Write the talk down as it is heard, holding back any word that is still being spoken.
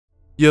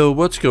Yo,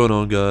 what's going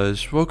on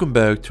guys? Welcome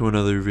back to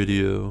another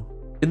video.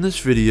 In this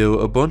video,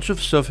 a bunch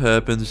of stuff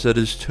happens that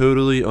is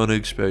totally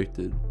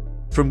unexpected.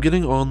 From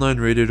getting online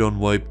rated on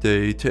wipe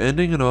day to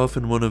ending it off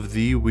in one of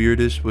the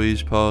weirdest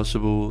ways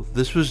possible,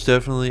 this was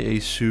definitely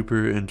a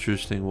super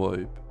interesting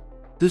wipe.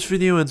 This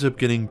video ends up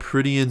getting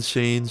pretty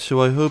insane,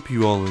 so I hope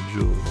you all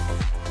enjoy.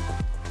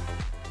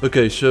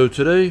 Okay, so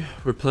today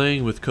we're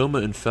playing with Coma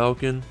and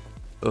Falcon.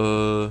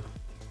 We're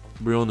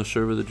on the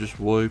server that just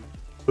wiped.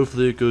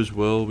 Hopefully it goes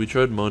well. We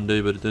tried Monday,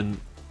 but it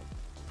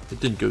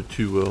didn't go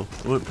too well.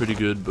 It went pretty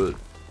good, but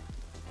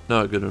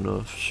not good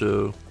enough.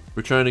 So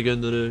we're trying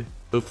again today.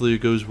 Hopefully it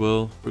goes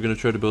well. We're gonna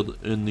try to build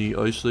in the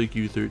Ice Lake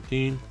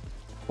U13,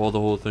 wall the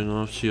whole thing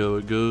off, see how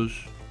it goes,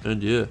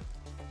 and yeah,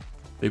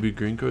 maybe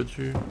green cards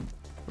here.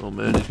 Oh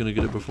man, he's gonna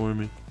get it before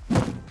me.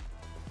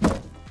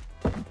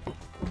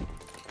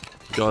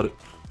 Got it.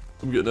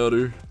 I'm getting out of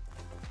here.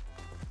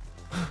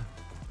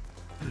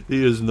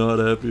 He is not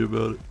happy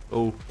about it.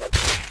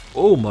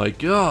 Oh my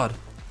god!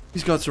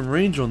 He's got some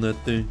range on that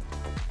thing.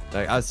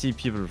 Like, I see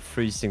people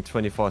freezing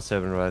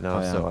 24/7 right now, Oh,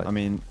 yeah. so I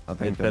mean, I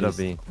think it better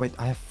be. Wait,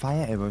 I have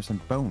fire arrows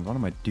and bone. What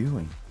am I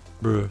doing?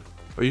 Bruh.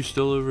 Are you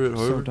still over at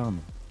Harvard? So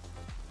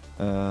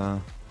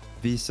dumb.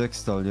 V6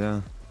 still,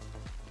 yeah.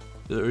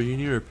 Are you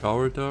near a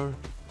power tower?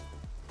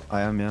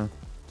 I am, yeah.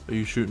 Are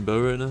you shooting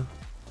bow right now?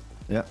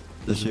 Yeah.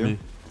 This is you? me.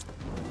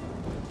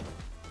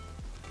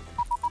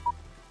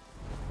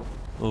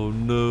 Oh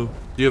no. Do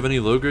you have any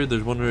low grade?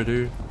 There's one right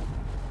here.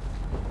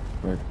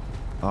 Where?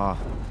 Ah.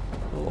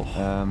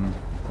 Oh.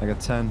 I got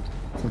 10.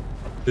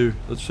 Here,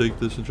 let's take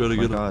this and try to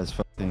My get him. god, it's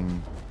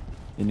fucking...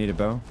 You need a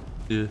bow?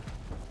 Yeah.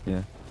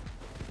 Yeah.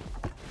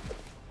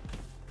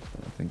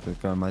 I think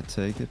that guy might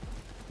take it.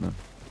 No.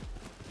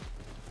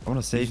 I want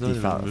to save not the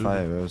even fire moving.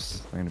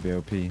 arrows. They're gonna be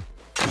OP.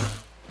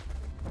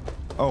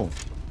 Oh.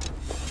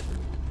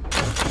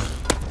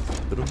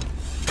 Hit him.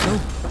 No.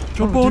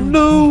 Jump Oh, on, dude.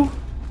 no!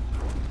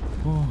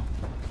 Oh.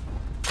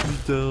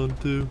 He's down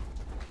too.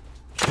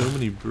 So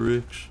many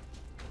bricks.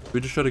 We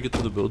just try to get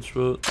to the build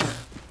spot.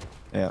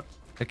 Yeah.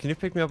 Hey, can you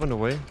pick me up on the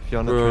way if you're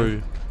on the Where are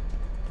train?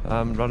 you?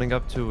 I'm running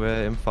up to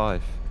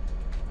M5.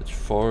 It's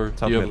far.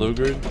 Top Do you have middle.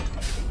 low grade?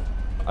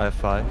 I have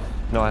 5.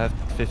 No, I have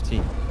 15.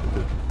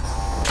 Okay.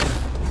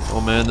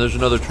 Oh man, there's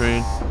another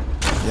train.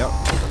 Yep.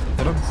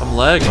 Hit him. I'm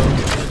lagging.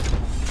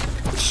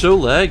 It's so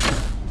laggy.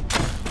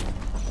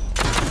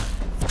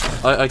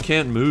 I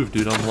can't move,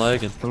 dude. I'm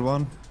lagging. Kill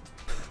one.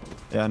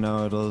 Yeah,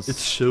 no, it is. It's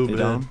so You bad.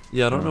 down?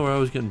 Yeah, I don't Oh. know where I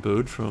was getting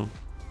bowed from.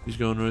 He's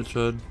going right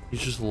side. He's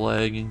just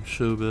lagging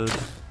so bad.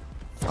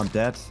 I'm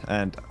dead,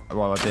 and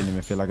well, I didn't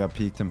even feel like I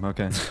peeked him.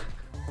 Okay.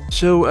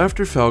 So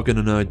after Falcon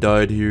and I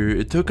died here,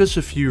 it took us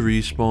a few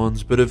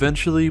respawns, but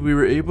eventually we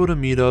were able to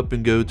meet up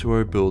and go to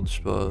our build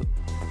spot.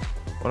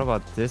 What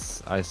about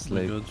this Ice Oh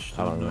my Lake? God, it's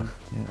I don't still know.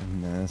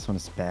 Yeah, no, this one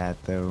is bad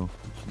though.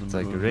 It's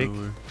like rig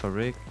for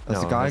rig.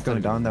 There's No, a guy that's not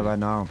going down there rig. right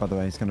now, by the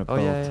way. He's gonna Oh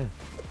build. yeah, yeah.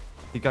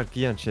 He got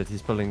gear and shit.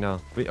 He's building now.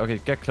 Okay,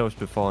 get close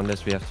before,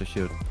 unless we have to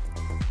shoot.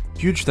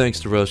 Huge thanks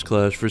to Rust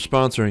Clash for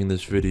sponsoring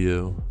this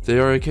video. They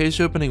are a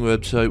case opening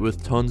website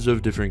with tons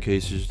of different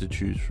cases to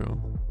choose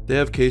from. They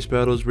have case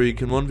battles where you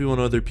can 1v1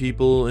 other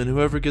people and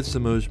whoever gets the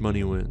most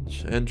money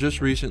wins. And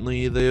just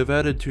recently, they have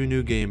added 2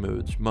 new game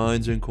modes,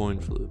 Mines and Coin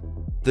Flip.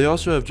 They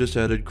also have just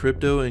added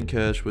crypto and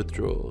cash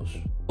withdrawals.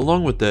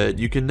 Along with that,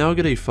 you can now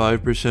get a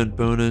 5%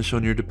 bonus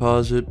on your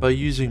deposit by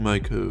using my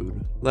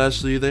code.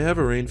 Lastly, they have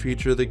a rain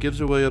feature that gives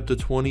away up to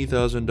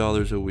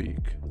 $20,000 a week.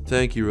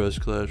 Thank you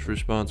Rust Clash for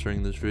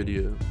sponsoring this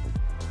video.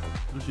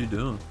 What's he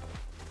doing?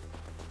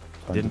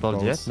 Didn't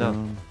build yet? No.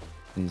 soon.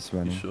 He's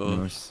running. He sucks.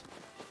 Nice.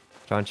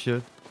 Try and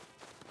shoot.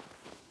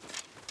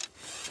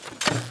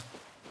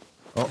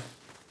 Oh.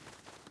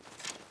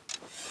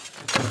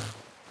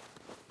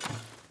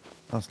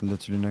 That's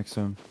literally next to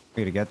him.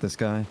 We gotta get this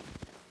guy.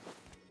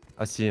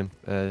 I see him.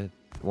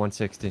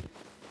 160.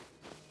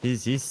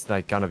 He's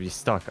like gonna be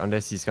stuck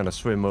unless he's gonna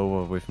swim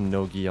over with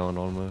no gear on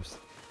almost.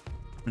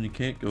 And you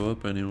can't go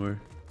up anywhere.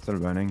 Still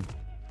running.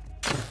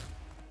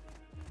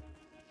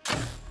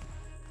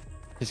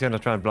 He's gonna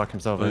try and block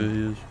himself Oh, yeah, in.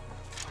 he is.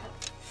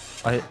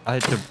 I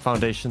hit the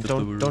foundation. Hit the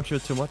Don't roof.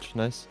 shoot too much.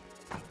 Nice.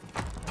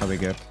 Are we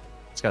good?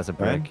 This guy's a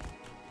Right? break.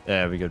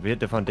 Yeah, we good. We hit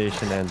the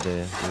foundation and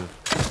the roof.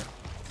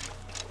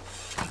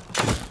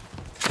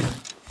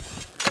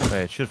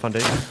 Wait, shoot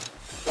foundation.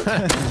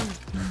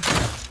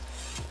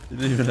 He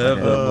didn't even have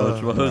that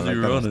much. Why was he that was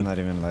running? not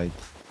even like...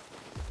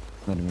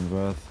 Not even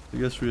worth. I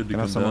guess we had to Can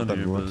I have come some of down that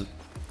here, wood?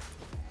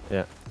 but...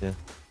 Yeah, yeah.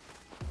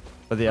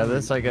 But yeah,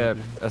 there's like a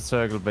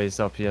circle base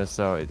up here,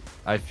 so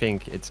I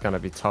think it's gonna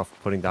be tough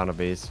putting down a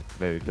base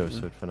very close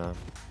to it for now.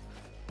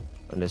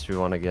 Unless we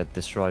want to get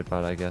destroyed by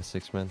like a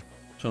 6-man.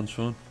 Sounds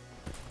fun.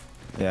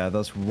 Yeah,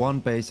 there's one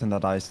base in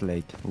that ice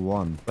lake.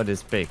 One. But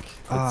it's big.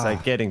 It's Ah,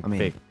 like getting I mean-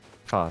 big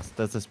fast.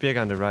 There's a spear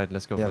guy on the right.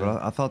 Let's go Yeah, for but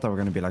it. I thought there were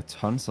gonna be like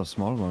tons of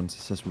small ones.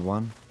 It's just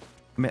one.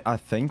 I mean, I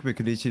think we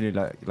could easily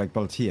like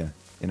build here,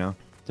 you know,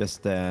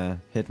 just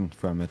hidden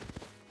from it,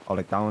 or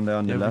like down there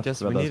on Yeah, the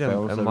left. we where need there's a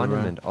barrels everywhere.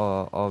 monument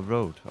or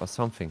road or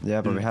something.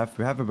 Yeah, but Mm.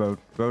 we have a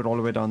road all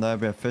the way down there.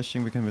 We have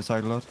fishing. We can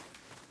recycle it.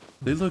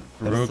 They look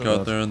broke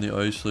out there on the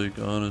ice lake,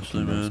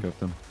 honestly, man.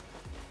 Them.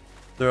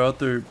 They're out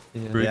there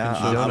breaking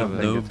stuff I up don't with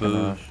think no it's gonna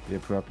bows. be a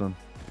problem.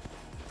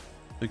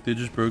 Like, they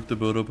just broke the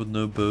boat up with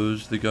no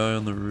bows. The guy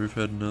on the roof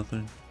had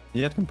nothing.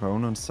 He had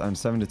components and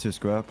 72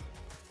 scrap.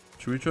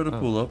 Should we try to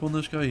pull up on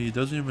this guy? He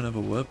doesn't even have a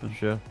weapon.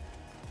 Sure.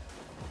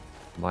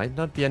 Might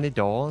not be any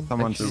door.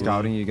 Someone's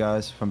scouting you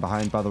guys from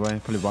behind, by the way.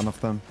 Probably one of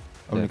them.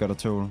 Only got a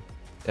tool.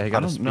 Yeah, he got I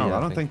a don't spear, know. I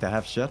don't think they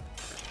have shit.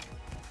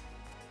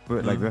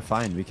 Like we're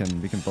fine. We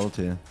can bolt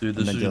here. Dude,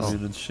 this is gonna be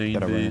an insane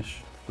base.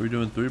 Are we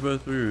doing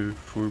 3x3 or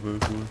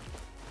 4x4?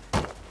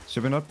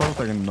 Should we not bolt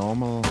like a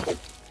normal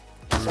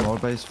small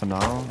base for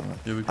now?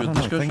 Yeah, we I could. don't This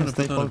know. I guy's think trying to it's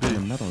they put down a bolt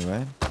in the base. middle,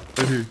 right?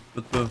 Right here,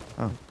 with the bow.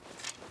 Oh.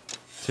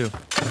 2.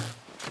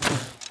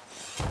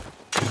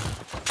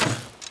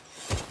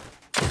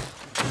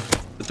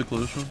 Hit the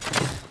close one.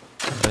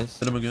 Nice.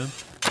 Hit him again.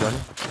 Got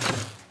him.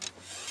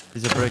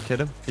 He's a break, hit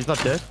him. He's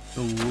not dead.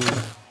 Oh,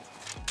 whoa.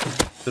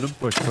 Hit him.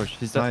 Push.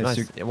 He's dead. Nice,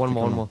 Nice. Yeah, one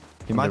more.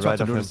 He might try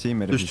to do him. his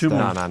teammate. There's 2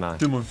 more. Nah.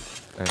 2 more.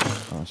 Okay.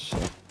 Oh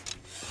shit.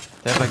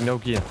 They have like no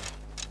gear.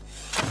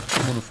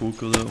 I'm gonna full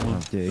kill that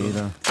one. Yeah,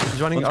 either.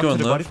 He's running Let's up go to on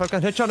the body left.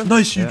 fucking headshot him.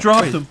 Nice, you Yeah.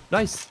 dropped Wait, him.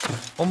 Nice.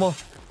 One more.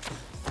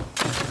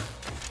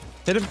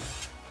 Hit him.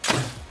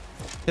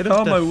 Hit him.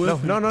 How am I Dead.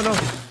 whipping? No.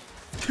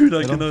 Dude,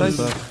 I They don't cannot. think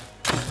so.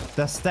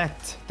 They're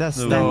stacked. They're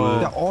stacked. way.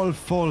 They're all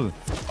full.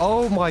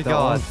 Oh my They're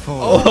all god. full.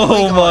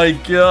 Oh my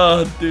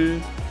god,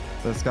 dude.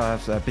 This guy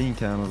has a bean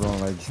can as well.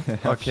 Like. they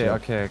have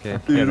Okay.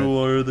 shit. Dude, Hit it.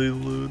 why are they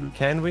loaded?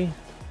 Can we?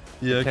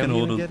 Yeah, I Can can we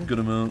hold even a get it? good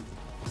amount.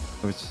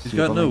 Which He's you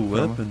got no believe,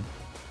 Chroma? weapon.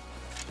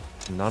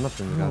 None of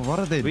them Oh, got. what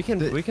are they? We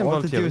can all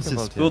bolt they here. do We is can just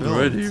bolt here. Build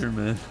right here,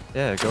 man.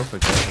 Yeah, go for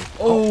it. Go for it.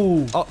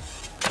 Oh!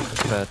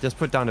 Bad. Just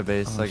put down a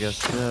base, Oh, I guess.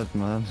 Shit,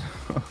 man.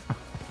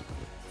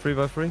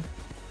 3x3.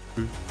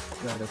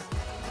 Yeah, that's.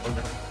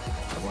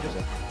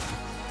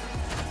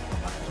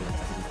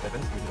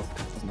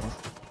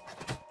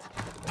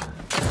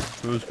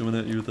 Bro's coming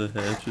at you with a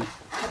hatchet.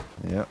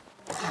 Yep.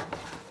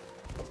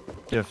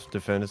 You have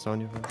defenders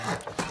on you.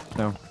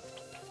 No.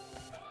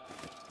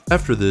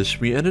 After this,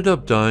 we ended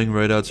up dying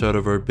right outside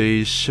of our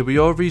base, so we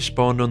all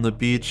respawned on the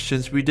beach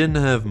since we didn't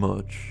have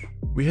much.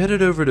 We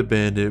headed over to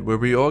Bandit, where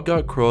we all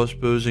got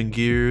crossbows and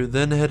gear,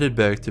 then headed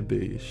back to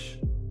base.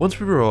 Once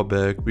we were all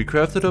back, we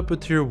crafted up a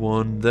tier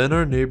 1, then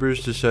our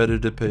neighbors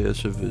decided to pay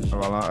us a visit.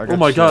 Well, I Oh got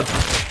my shit. god!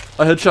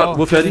 I headshot Oh,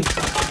 Wolf kidding.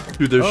 Eddie.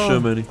 Dude, there's so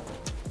many.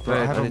 Bro, I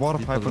Wait, have I a need water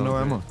to pipe and no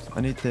upgrade. ammo.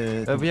 I need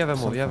the. We have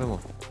ammo.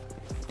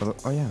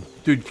 Oh yeah.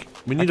 Dude,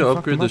 we need can to fuck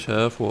upgrade them this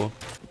half wall.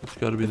 It's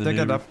gotta be If the they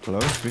get neighbor. up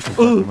close, we can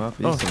Oh! fuck them up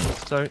Oh, easily.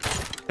 sorry.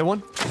 Hit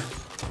one.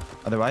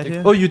 Are they right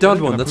here? Oh, you downed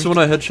They're one. gonna That's the push.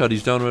 one I headshot.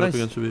 He's down right Nice. up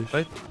against the base.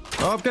 Right.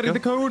 Oh, I'm getting Go. the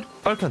code.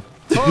 Falcon.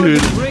 Dude. Oh, you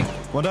break.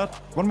 One out.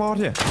 One more out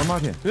here. One more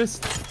out here.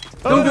 Missed.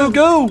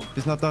 Go!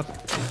 He's not that.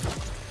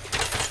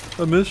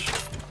 I missed.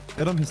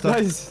 Hit him. He's dead.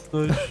 Nice.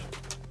 Nice.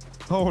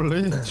 Holy.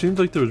 It seemed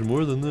like there was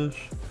more than this.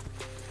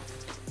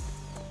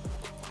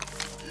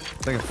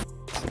 Take a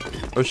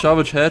Or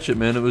Savage Hatchet,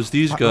 man. It was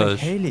these guys.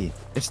 Haley.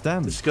 It's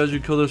them. These guys who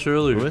killed us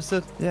earlier. Who is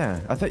it? Yeah.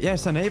 I thought. Yeah,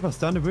 it's the neighbors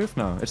down the roof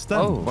now. It's them.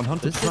 Oh,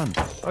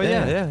 100%. Oh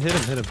yeah. Hit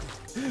him.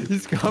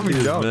 He's coming He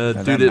is down. mad.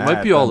 And Dude, they're it might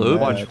mad, be all they're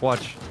open. mad.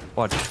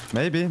 Watch.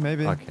 Maybe.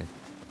 Okay.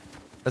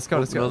 Let's go.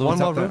 another One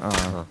It's more up there. roof.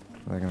 Oh,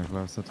 they're gonna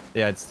close it.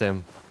 Yeah, it's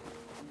them.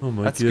 Oh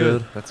my That's god.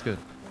 good. That's good.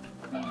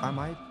 I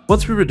might.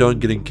 Once we were done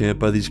getting camped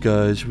by these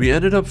guys, we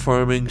ended up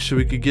farming so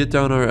we could get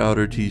down our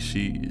outer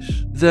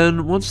TCs.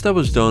 Then, once that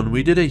was done,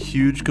 we did a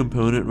huge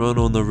component run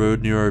on the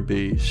road near our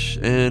base,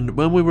 and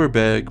when we were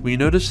back, we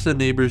noticed the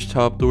neighbor's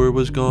top door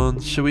was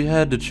gone, so we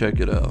had to check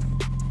it out.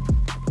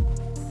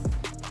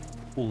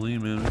 Holy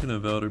man, we can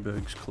have outer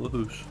bags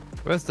close.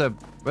 Where's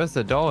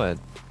the door at?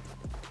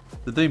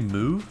 Did they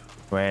move?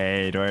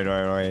 Wait. They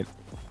I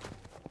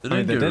didn't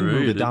mean, they get didn't move it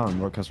raided. down,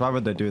 because why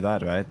would they do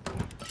that, right?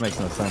 Makes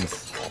no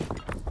sense.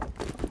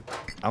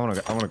 I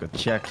wanna go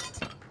check.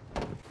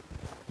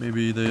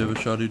 Maybe they have a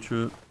shoddy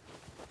trip.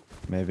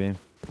 Maybe.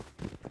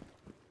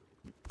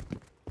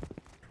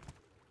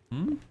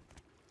 Hmm?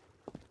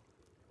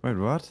 Wait,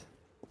 what?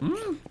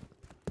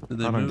 Did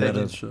they I don't move get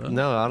that it. shot?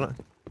 No, I don't.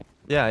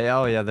 Yeah.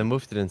 Oh yeah, they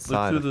moved it Look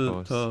inside. through Of the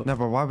course. top. No,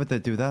 but why would they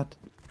do that?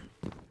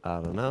 I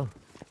don't know.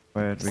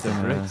 Wait, It's we the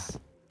can. bricks.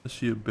 I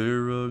see a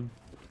bear rug.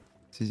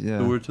 Yeah.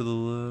 Door to the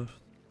left.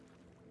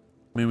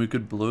 I mean, we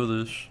could blow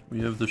this.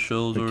 We have the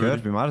shells We already.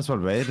 could. We might as well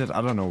raid it.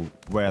 I don't know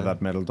where Yeah.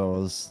 that metal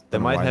door is. They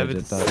Don't know might why have they it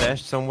did that.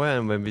 stashed somewhere,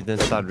 and when we then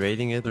start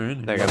raiding it, They're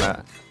in they're here.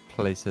 gonna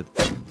place it.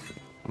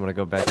 I'm gonna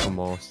go back for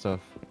more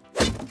stuff.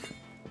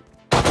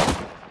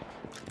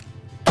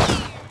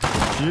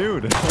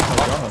 Dude! Oh my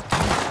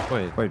god.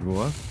 Wait, Wait,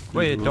 what?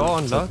 wait, door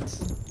unlocked?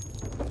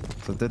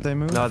 So did they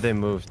move? No, they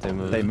moved. They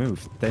moved. They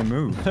moved. They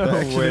moved. No They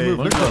actually way. moved.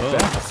 Look What at the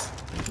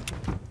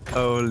that.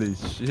 Holy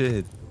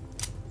shit!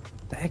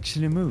 They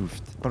actually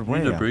moved. But We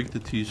need to where? break the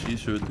TC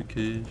so it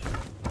decays.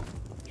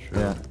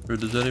 Yeah. Or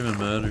does that even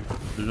matter?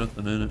 There's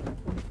nothing in it.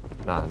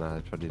 Nah,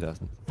 it probably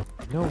doesn't.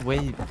 No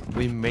way,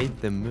 we made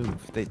them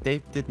move. They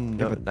didn't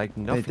Yeah, know, but like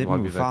They nothing didn't while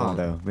we move were far gone.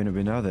 though.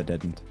 We know they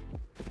didn't.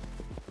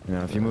 You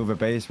know, if you move a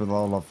base with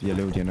all of your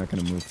loot, you're not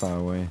gonna move far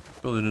away.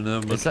 Probably didn't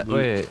have much Is that, loot.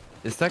 wait,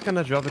 is that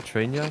gonna drop a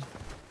train yard?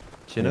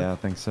 Chino? Yeah, I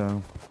think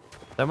so.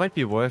 That might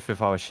be worth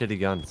with our shitty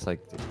guns. Like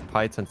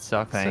Python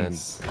sucks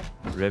Thanks.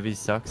 and Revy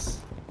sucks.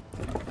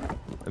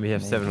 And we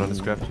have 700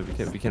 scrap, so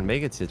we can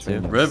make it here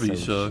too. Revy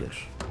So sucks.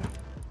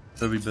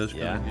 Every best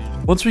Yeah. gun in the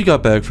game. Once we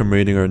got back from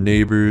raiding our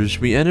neighbors,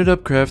 we ended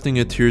up crafting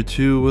a tier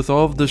 2 with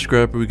all of the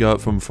scrap we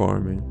got from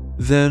farming.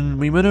 Then,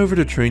 we went over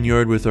to train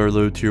yard with our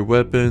low tier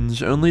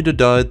weapons, only to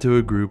die to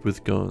a group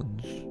with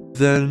guns.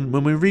 Then,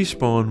 when we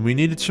respawned, we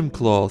needed some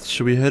cloth,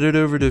 so we headed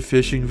over to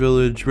fishing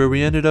village where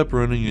we ended up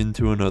running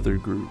into another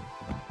group.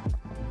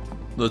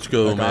 Let's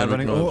go, man.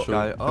 running. We're Oh, not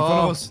guy.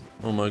 sure.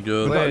 Oh, my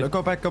god. Wait.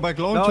 go back,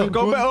 launch him.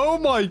 go back. Oh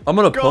my I'm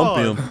gonna God.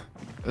 pump him.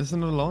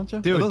 Isn't it a launcher?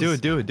 Do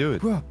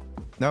it. Whoa.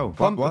 No,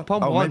 Pump- what?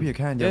 pump Oh, one. maybe you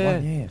can. Yeah, Yeah,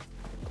 one, yeah.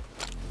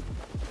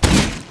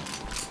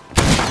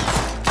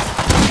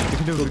 You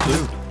can do it, you can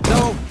do it.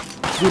 No.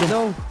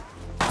 Go.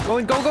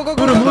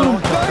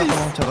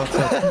 Nice!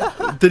 That's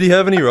it. Did he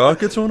have any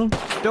rockets on him?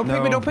 Don't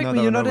pick me, No, don't pick no, me.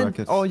 no, You're no not in.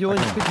 rockets. Oh, you're in.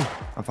 Okay. Pick me.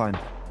 I'm fine.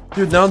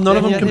 Dude, now none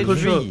of them he can had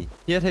push up. HV.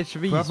 He had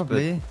HVs.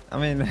 Probably. I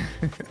mean,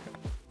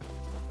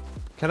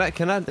 Can I?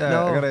 Yeah, I got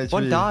No.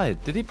 One HV.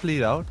 died. Did he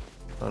bleed out?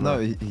 Oh, no,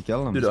 he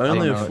killed him. Dude, I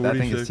only Oh, have no, I 40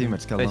 think his seconds.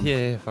 teammates killed Wait, him.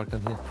 here,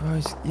 fucking here.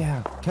 Bro,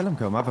 yeah, kill him,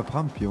 come. I have a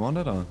pump. You want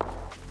it or?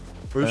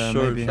 Where's Sarge?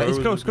 maybe. Sarge He's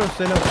was- close,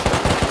 stay low.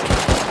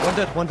 One dead.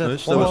 Nice, that One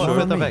was more short.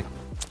 further back.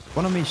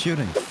 One of me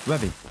shooting.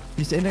 Webby.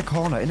 He's in a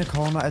corner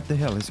at the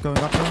hill. He's going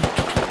up there.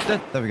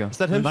 Dead. There we go. Is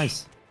that him?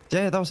 Nice.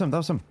 Yeah, that was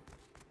him.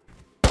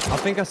 I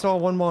think I saw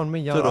one more on me.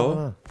 Yeah, Is that I all? don't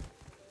know.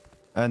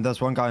 And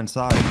there's one guy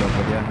inside, but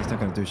yeah, he's not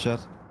gonna do shit.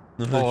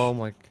 Nice. Oh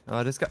my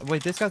god, this guy.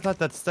 Wait, this guy's not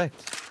that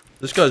stacked.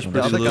 This guy's The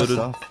pretty other guy's loaded.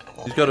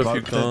 stuff. He's got a But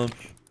few comps.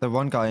 The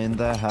one guy in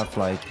there have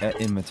like an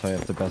inventory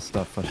of the best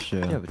stuff for sure.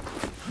 Yeah, but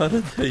How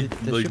did they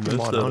there like should be mess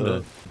more that down there.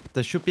 up?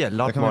 There should be a They're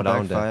lot coming more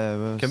down back there.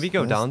 via, Can we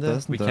go down there?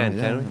 isn't We there? can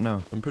Yeah, we?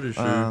 No. I'm pretty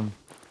sure.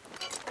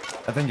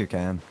 I think you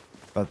can,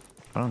 but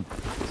I don't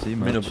see I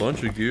much. mean, a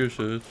bunch of gear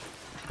sets.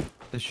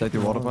 There should the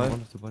be water more pipe?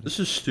 one of the bodies. This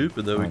is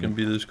stupid that we Fine. can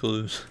be this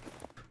close.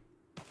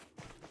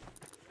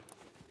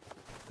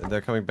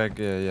 They're coming back,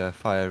 yeah,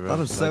 fire. That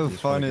was so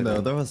funny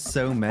though. There was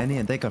so many,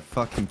 and they got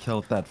fucking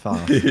killed that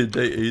fast.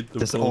 They ate the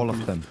Just all of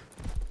pumpy. them.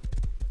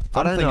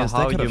 I don't Thing know is, how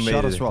they could you have made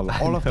shot it. us well. I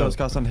All of know. those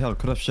guys on hill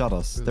could have shot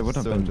us. They would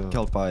have So been dumb.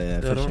 killed by Yeah,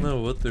 I fishing. don't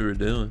know what they were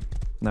doing.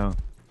 No.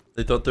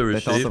 They thought they were They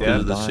thought safe they because were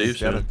of the dying.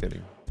 safe Yeah, zone.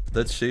 kidding.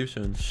 That safe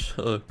zone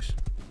sucks.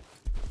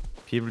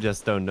 People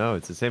just don't know.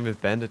 It's the same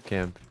with bandit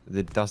camp.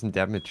 It doesn't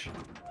damage,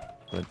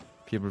 but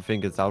people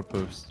think it's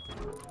outpost.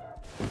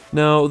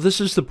 Now,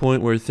 this is the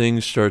point where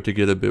things start to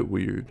get a bit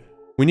weird.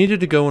 We needed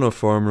to go on a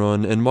farm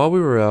run, and while we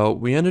were out,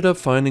 we ended up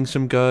finding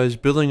some guys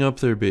building up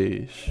their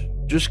base.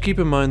 Just keep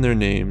in mind their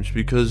names,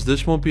 because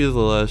this won't be the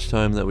last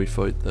time that we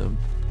fight them.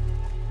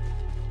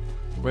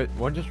 Wait,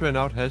 one just ran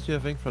out, has he, I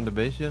think, from the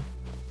base here?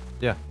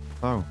 Yeah.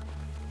 Oh.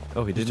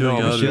 Oh, he He's didn't doing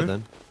know I was out here of-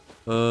 then.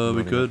 We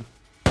Running could.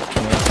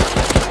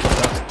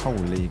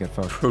 Holy, you got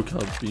fucked. Broke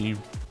out beam.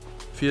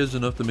 If he has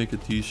enough to make a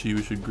TC,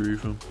 we should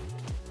grief him.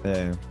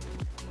 Yeah.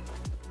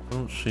 I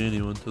don't see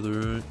anyone to the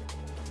right.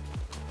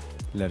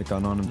 Let a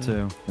gun on him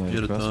too. Yeah,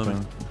 Get a crossbow.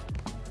 Tommy.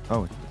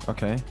 Oh,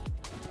 okay.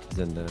 He's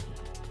in there.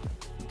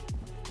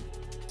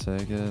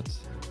 Take it.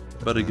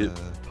 About to get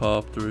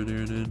popped right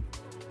here, dude.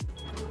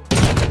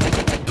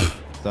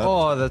 That,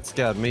 Oh, that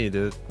scared me,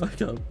 dude. I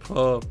got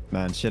popped.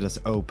 Man, shit is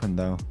open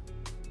though.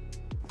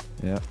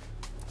 Yeah.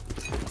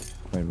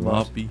 Wait,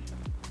 what? Moppy.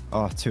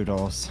 Oh, 2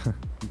 doors.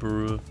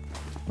 Bruh.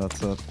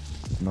 That's it.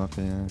 Not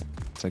the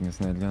taking a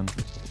snail gun.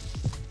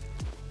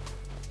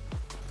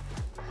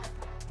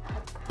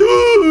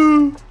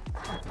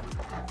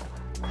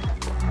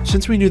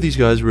 Since we knew these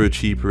guys were a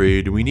cheap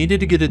raid, we needed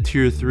to get a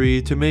tier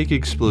 3 to make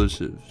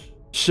explosives.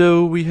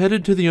 So we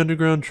headed to the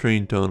underground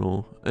train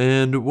tunnel,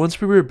 and once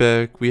we were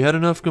back, we had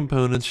enough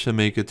components to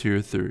make a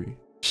tier 3.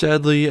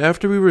 Sadly,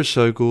 after we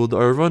recycled,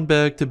 our run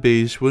back to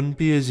base wouldn't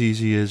be as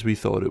easy as we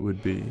thought it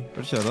would be.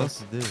 What shot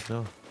us? This,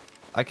 no.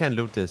 I can't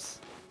loot this.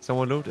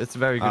 Someone loot? It's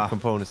very good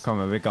components. Come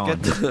on, we're gone.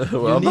 Get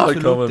Well, I'm need not to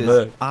loot coming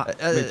this. back. Ah,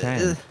 we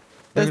can.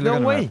 There's Look no at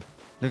the way. map.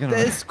 Look at the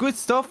There's good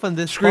stuff on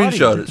this Screenshot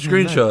body. it,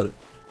 screenshot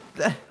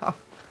it.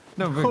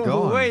 No, we're No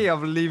gone. way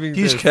I'm leaving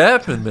He's this.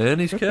 capping, man,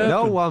 he's capping.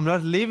 No, I'm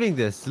not leaving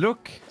this.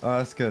 Look. Oh,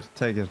 that's good.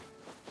 Take it.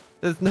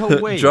 There's no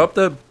way. Drop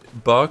that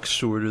box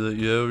sorter that,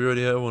 yeah, we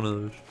already have one of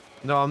those.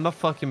 No, I'm not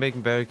fucking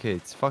making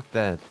barricades. Fuck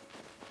that.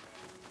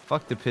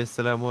 Fuck the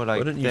pistol. I'm more like.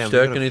 Why didn't you damn, stack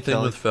we're gonna anything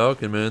kill with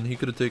Falcon, man? He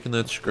could have taken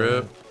that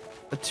scrap.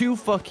 Two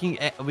fucking.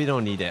 We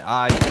don't need it.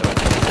 I.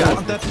 Oh,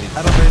 I'm dead.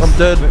 I'm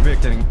dead.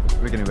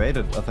 We're getting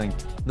raided, I think.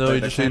 No, They're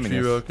you just claiming HV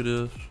us. rocket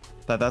is.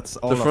 That's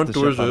all The of front the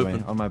door's shit, by the way,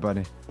 open. on my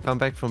body. Come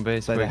back from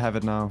base. They quick. have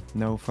it now.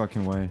 No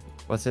fucking way.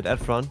 What's it at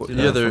front? Well, You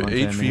yeah, know? they're someone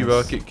HV claiming us.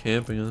 rocket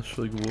camping us.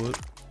 Like, what?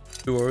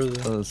 Who are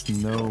they? There's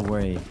no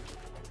way.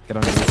 Get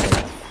on the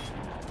side.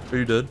 Are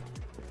you dead?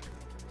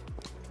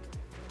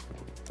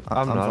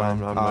 I'm not,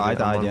 fine. I'm Oh, ready, I I'm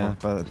died, on yeah. my-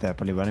 But they're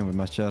probably running with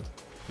my shit.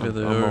 Yeah,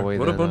 they on my are. way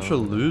What a there bunch now.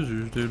 of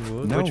losers, dude.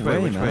 What? No Which way,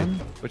 way, which way? man.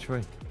 Which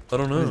way? I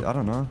don't know. I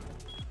don't know.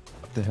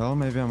 What the hell?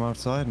 Maybe I'm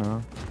outside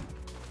now.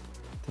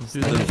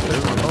 Dude,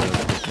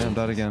 Yeah, I'm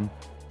dead again.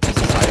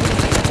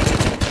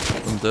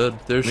 I'm dead.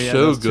 They're Yeah,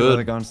 so there's two other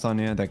good. guns down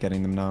here. They're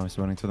getting them now. He's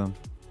running to them.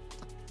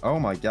 Oh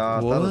my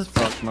god, that is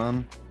What? fucked,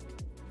 man.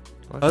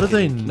 How do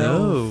they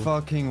No know?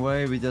 fucking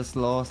way. We just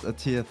lost a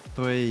tier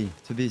 3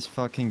 to these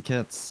fucking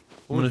kids.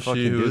 I'm gonna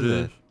see who it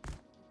is.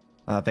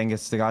 I think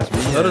it's the guys we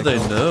How do they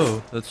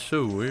know? That's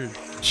so weird.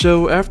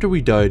 So after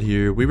we died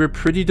here, we were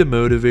pretty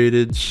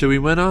demotivated, so we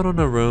went out on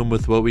a roam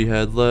with what we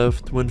had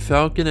left when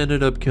Falcon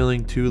ended up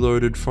killing 2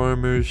 loaded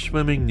farmers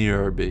swimming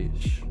near our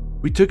base.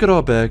 We took it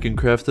all back and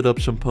crafted up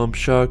some pump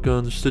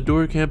shotguns to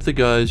door camp the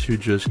guys who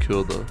just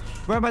killed us.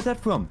 Where am I dead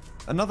from?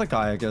 Another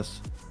guy, I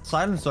guess.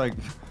 Silence like...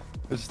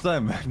 It's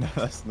them. No,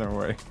 that's no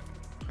way.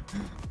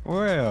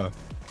 Where?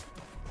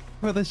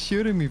 Where are they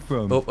shooting me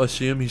from? Oh, I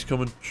see him. He's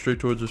coming straight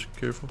towards us.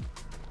 Careful.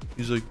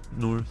 He's like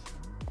north.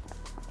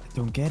 I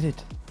don't get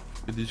it.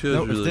 Dude, these guys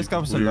No, are if like this guy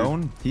was weird.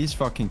 alone, he's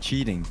fucking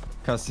cheating.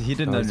 Because he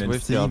didn't even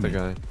with see the other me.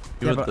 guy.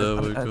 He Yeah, went but that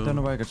way. I don't know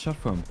Colin. where I got shot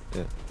from.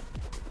 Yeah.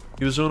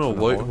 He was on a On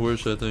a white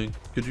horse? horse, I think.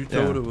 Could you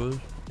tell Yeah. what it was?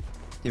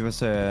 He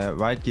was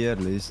right gear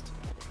at least.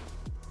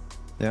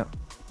 Yeah.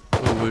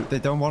 Oh wait. They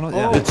don't want to...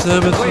 Oh, Yeah. It's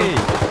them. It's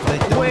them. They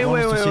don't Wait, want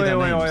wait, us wait, to see wait, their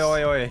wait, names.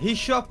 wait, wait. He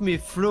shot me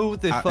through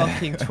the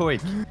fucking twig.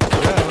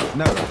 Yeah,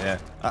 no, yeah.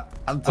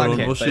 I'm Hold on,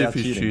 okay, we'll see they if are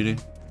he's cheating.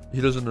 He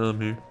doesn't know I'm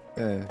here.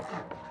 Yeah.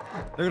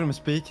 Look at him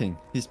speaking.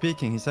 He's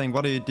speaking. He's saying,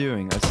 "What are you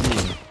doing? I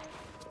see you."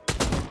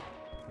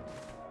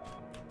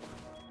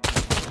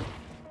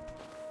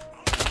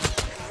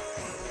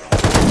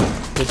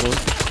 Killed one.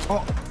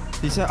 Oh,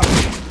 he said.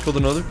 Killed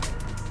another.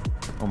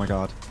 Oh my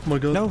god. Oh my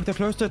god. No, they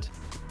closed it.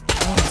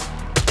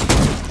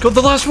 Killed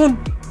the last one.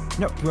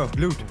 No, bro,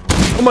 loot.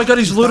 Oh my god,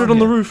 he's loaded down on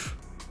the here. roof.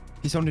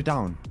 He's only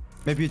down.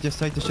 Maybe you just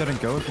take the shot and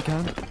go if you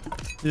can.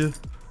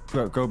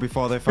 Yeah. Go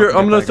before they. Here, fucking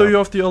I'm get gonna back throw up. you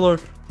off the LR.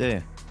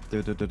 Yeah.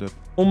 Do.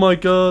 Oh my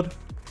god.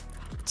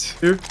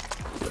 Here.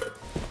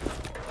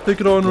 Take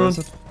it on and run. Close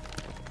it.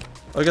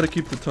 I gotta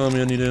keep the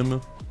Tommy, I need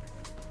ammo.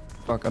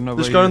 Fuck, I know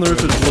This where guy you on the roof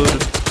threw is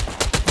loaded.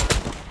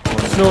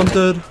 No, I'm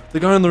dead. The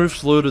guy on the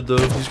roof's loaded though.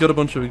 He's got a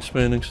bunch of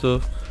expanding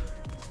stuff.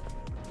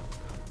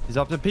 He's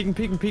up there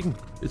peeking.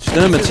 It's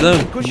them, it's them.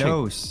 it. He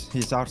knows.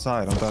 He's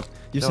outside on that.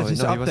 You No, said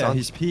he's no, he up was there. on-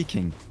 He's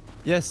peeking.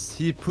 Yes,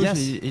 he pushed. Yes.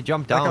 He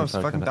jumped That down. guy was so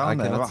I fucking cannot- down I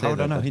there. cannot How say do I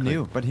that know? that He quick.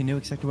 knew, but he knew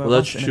exactly where Well, I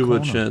that's was in the Chua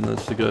corner. Chen.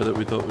 That's the guy that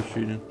we thought was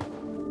cheating.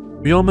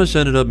 We almost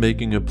ended up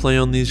making a play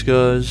on these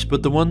guys,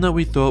 but the one that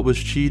we thought was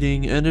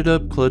cheating ended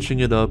up clutching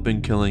it up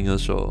and killing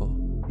us all.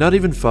 Not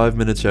even 5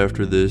 minutes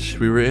after this,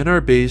 we were in our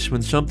base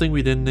when something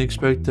we didn't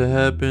expect to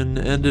happen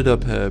ended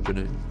up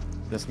happening.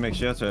 Just make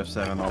sure to have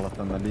 7 all of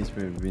them. At least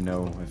we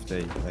know if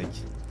they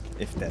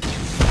if that.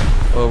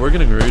 Oh, we're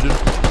getting raided.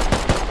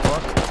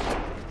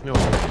 No.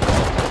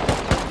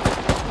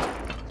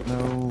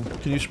 No.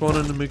 Can you spawn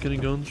in and make any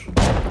guns?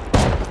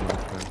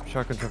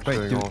 Shotgun trap's Wait,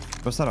 going dude,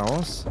 off. was that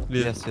ours?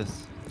 Yeah.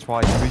 Yes.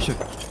 Twice. We should.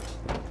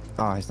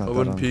 Ah, he's not I dead,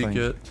 wouldn't don't peek think.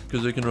 yet,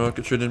 because they can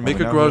rocket straight in. Make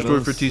we a know garage who it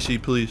door for is.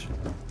 TC, please.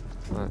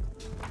 Alright.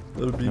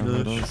 That would be Know who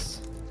it nice.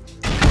 is.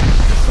 The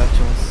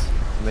satchels.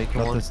 Make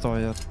Not one. this door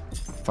yet.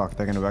 Fuck,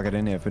 they're gonna work it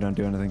in here if we don't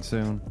do anything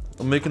soon.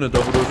 I'm making a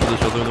double door for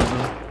this other one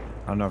now.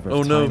 I don't know if we Oh,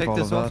 have no. time Take for all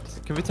this of off.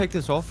 that. Can we take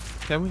this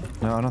off? Can we?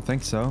 No, I don't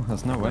think so.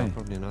 There's no way.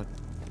 Probably not.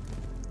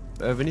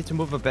 We need to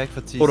move it back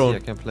for TC. Hold on. I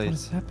can play. What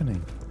is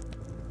happening?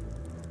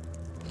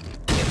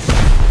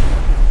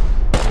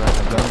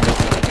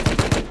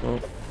 Oh,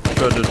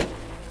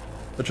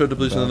 I tried to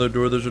place another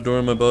door. There's a door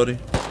in my body.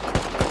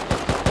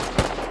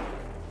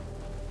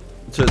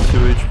 It's at 2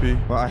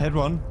 HP. Well, I had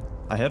one.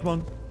 I had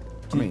one.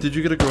 I mean, Did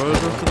you get a garage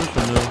door for this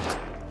or no?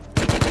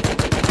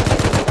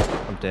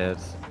 I'm dead.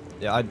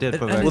 Yeah, I did. and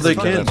But Well, they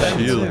it's can't them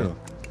seal. too.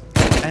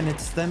 And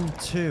it's them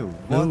too.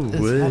 What No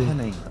is way.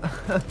 happening?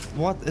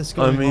 What is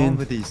going mean- on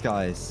with these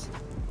guys?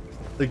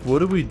 Like, what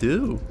do we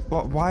do?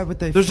 Why would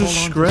they? There's a fall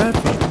onto Scrappy.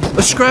 something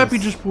A Scrappy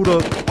like this? just pulled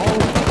up. Oh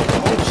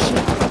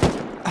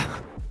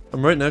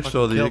I'm right next to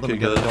all the kill AK them,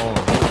 get it guys. all.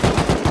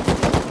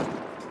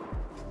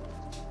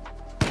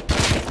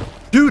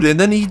 Dude, and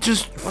then he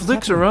just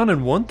flicks around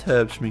and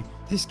one-taps me.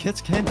 shit! These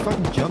kids can't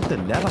fucking jump the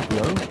ladder,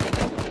 bro.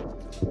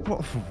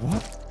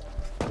 What?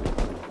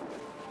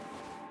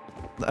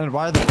 And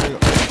why are they?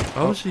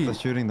 How is he? They're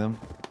shooting them.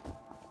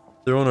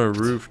 They're on our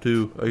roof,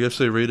 too. I guess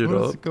they raided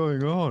What is up.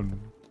 going on?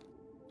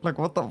 Like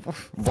what the?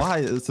 Why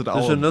is it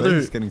There's our another-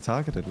 base getting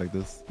targeted like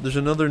this? There's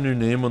another new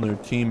name on their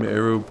team,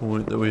 Arrow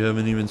Point, that we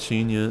haven't even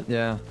seen yet.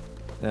 Yeah,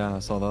 I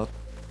saw that.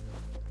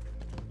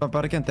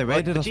 But again, they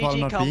raided us while GG,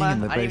 not being Coma. in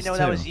the I didn't base even know too.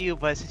 that was you,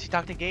 but since you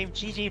talked the game,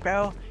 GG,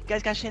 bro. You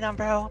guys got shit on,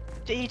 bro.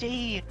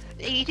 GG,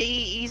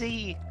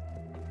 easy.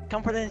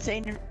 Come for the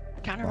insane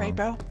counter raid,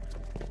 bro.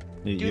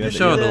 You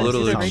sound a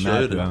little Let's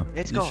excited.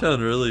 Let's You go.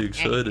 sound really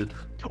excited.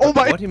 Oh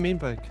my! What do you mean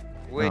by?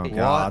 Oh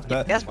god,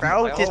 that, Yes,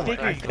 bro. Oh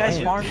Disfigure. my You guys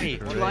God. farmed me.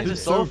 2 lines of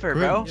It's so sulfur,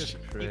 bro. cringe.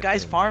 You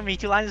guys farmed me.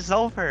 2 lines of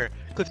sulfur.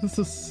 this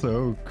is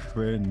so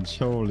cringe.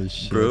 Holy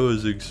shit. Bro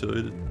is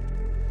excited.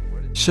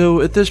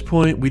 So at this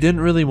point, we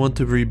didn't really want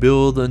to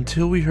rebuild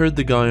until we heard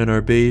the guy on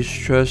our base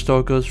trash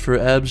talk us for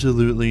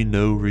absolutely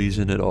no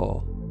reason at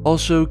all.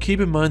 Also, keep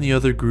in mind the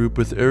other group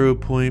with arrow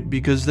point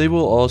because they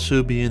will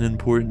also be an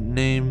important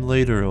name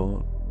later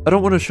on. I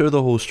don't want to show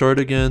the whole start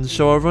again,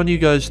 so I'll run you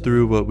guys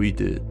through what we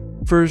did.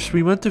 First,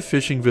 we went to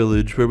Fishing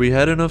Village where we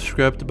had enough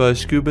scrap to buy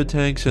scuba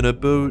tanks and a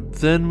boat,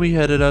 then we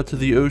headed out to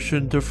the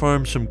ocean to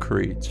farm some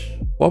crates.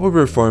 While we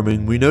were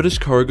farming, we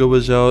noticed cargo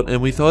was out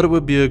and we thought it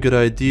would be a good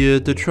idea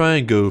to try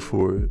and go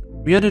for it.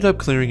 We ended up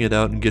clearing it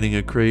out and getting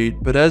a crate,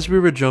 but as we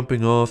were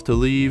jumping off to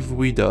leave,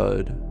 we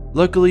died.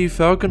 Luckily,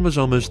 Falcon was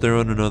almost there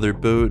on another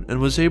boat and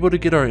was able to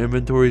get our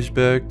inventories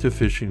back to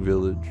Fishing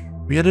Village.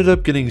 We ended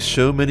up getting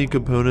so many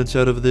components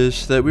out of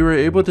this that we were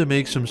able to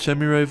make some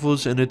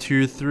semi-rifles and a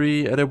tier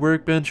 3 at a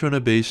workbench on a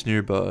base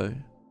nearby.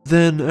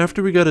 Then,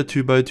 after we got a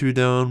 2x2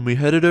 down, we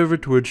headed over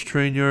towards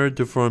Train Yard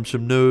to farm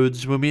some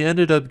nodes when we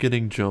ended up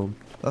getting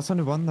jumped. That's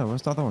only one though.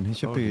 Where's the other one? He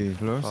should be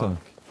closer.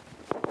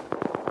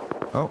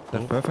 Oh,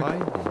 that's perfect.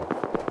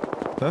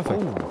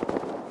 Perfect.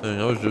 Dang,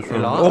 I was just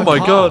running. Oh my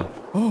god!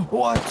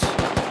 What?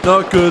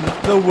 Not good.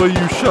 No way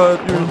you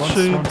shot. You're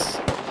insane.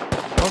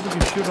 How did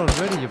you shoot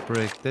already, you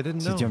brick? They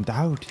didn't know. He jumped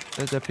out.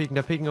 They're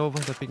peeking over.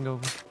 Yeah, shoot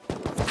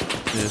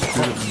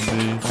at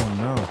me. Oh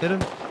no. Hit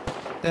him.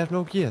 They have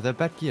no gear. They're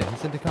bad gear.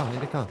 He's in the car.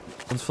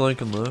 One's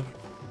flanking left.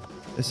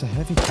 It's a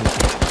heavy kill.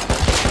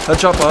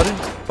 Headshot body.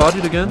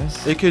 Bodied again.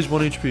 Nice. AK's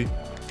 1 HP.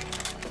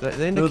 They're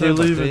in the No, they're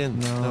camper. leaving.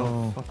 They're in.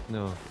 No. No. Fuck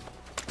no.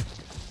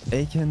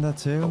 AK in that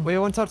too. Oh, wait,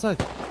 one's outside.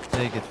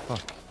 Take it.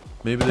 Fuck.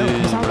 Maybe No, they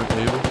he's out. weren't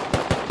able.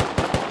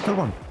 Kill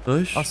one.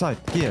 Nice. Outside.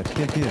 Geared.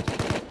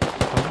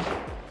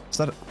 Is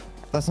that?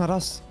 That's not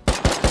us.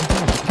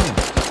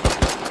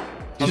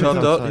 He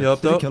hopped out. He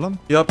hopped Did we out. kill him?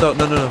 He hopped out.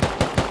 No.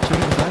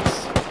 Shooting his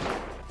legs.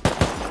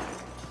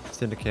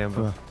 It's in the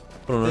camper.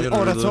 Hold on, I gotta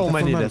Oh, that's reload. so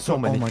many. There's so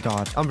many. Oh my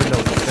god. I'm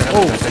reloading.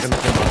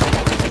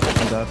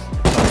 I'm dead.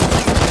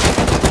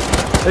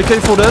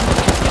 AK full dead.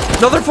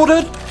 Another full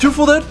dead. 2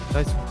 full dead.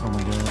 Nice. Oh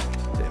my god.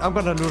 I'm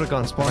gonna loot a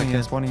gun. Spawning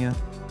in.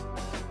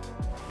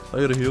 I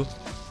gotta heal.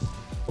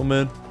 Oh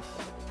man.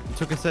 He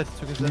took his set.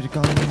 You need a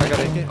gun. I got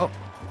AK. Oh.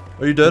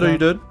 Are you dead? Are you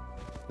dead?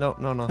 No.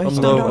 Hey, I'm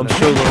stand low. down. I'm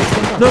so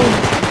low. No.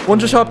 One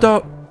just hopped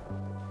out.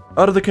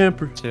 Out of the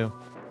camper. Two.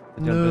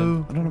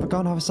 No. I don't have a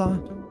gun, officer.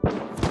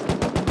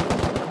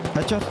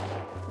 Headshot.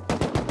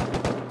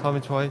 Call me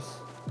twice.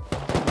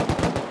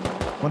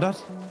 One dead.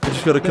 I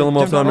just gotta kill him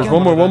off Jump timers.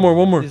 down.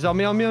 One more. He's on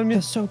me.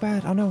 They're so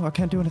bad. I know. I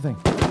can't do anything.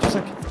 Just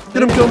like.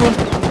 Get him, kill him.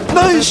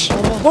 Nice.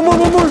 One more.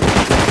 He's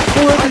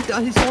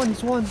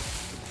one.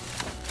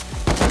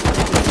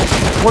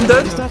 One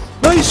dead.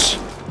 Nice.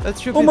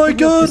 Oh my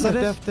god. Is that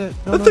it?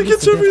 I think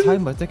it's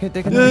everything. They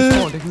can Yeah.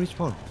 respawn. They can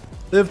respawn.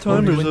 They have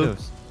timers though.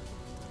 Windows.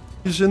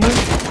 He's in there.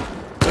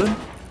 Good.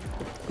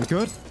 We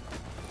good?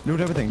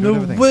 Loot everything. No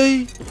Loot everything.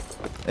 way.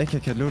 AK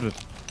kid looted.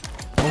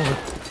 All of it.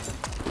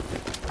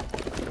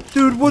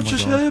 Dude, what my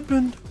just God. I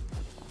happened?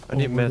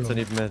 need my meds. That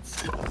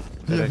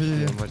Yeah,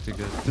 actually yeah. might be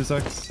good. This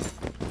sucks.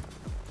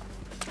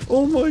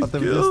 Oh my What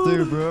did we just do,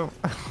 god. bro?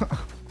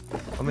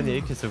 How many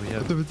AKs do we What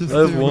have? did we just I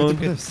have do? one. We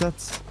took the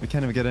sets. We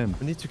can't even get in.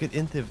 We need to get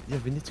into. Yeah,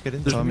 we need to get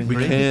into. There's- Tommy, we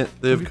break can't.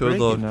 They have We code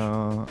break it. lock.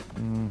 No.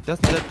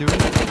 Doesn't that do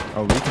it?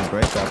 Oh, we can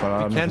break that, but I don't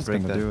know if can it's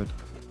break gonna that. do it.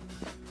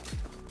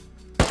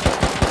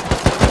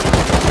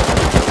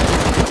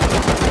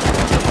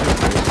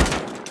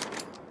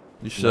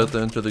 You just have to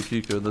enter the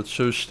key code. That's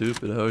so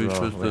stupid. How are you Bro,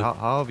 supposed wait, to?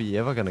 how are we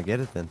ever gonna get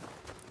it then?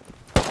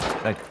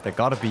 Like, there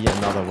gotta be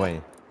another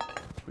way.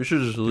 We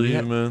should just we leave,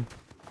 have- man.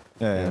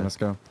 Yeah, Yeah. let's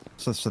go.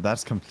 So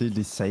that's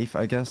completely safe,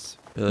 I guess.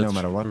 Yeah, No that's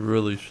matter what.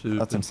 really stupid.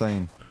 That's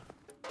insane.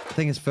 I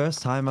think it's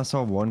first time I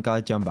saw one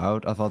guy jump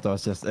out. I thought that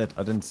was just it.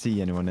 I didn't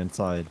see anyone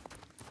inside.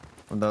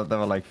 And they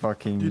were like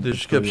fucking. Dude, they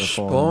just kept 3 or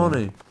 4 of them.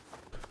 spawning.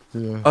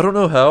 Yeah. I don't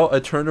know how. I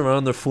turned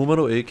around, the full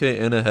metal AK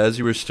and a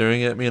Hazy were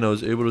staring at me, and I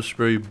was able to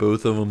spray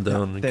both of them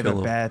down and They kill were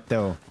them. bad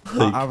though.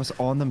 Like, I was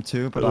on them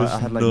too, but that was I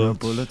had like no nuts.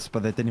 bullets,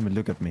 but they didn't even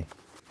look at me.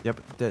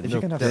 Yep. If you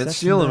can have Can't sets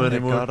steal in them there-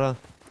 anymore.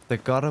 There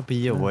gotta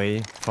be a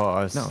way for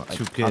us No, to I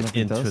don't get think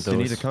it into does. those.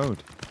 You need a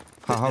code.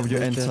 How would you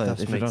That enter it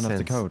does if you make don't have the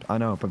sense. code? I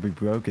know, but we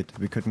broke it.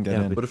 We couldn't get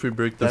Yeah, in. What if we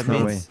break the That no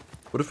front? way. means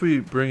What if we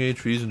bring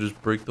HVs and just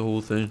break the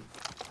whole thing?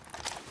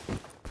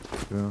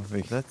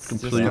 that's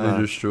Completely just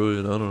destroy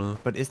it. I don't know.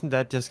 But isn't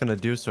that just gonna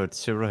do so it's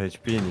 0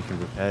 HP and you can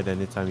repair it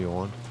anytime you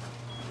want?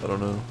 I don't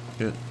know.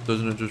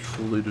 Doesn't it just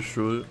fully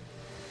destroy it?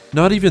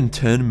 Not even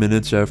 10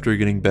 minutes after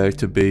getting back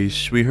to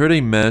base, we heard a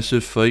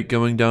massive fight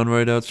going down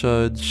right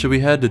outside, so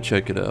we had to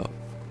check it out.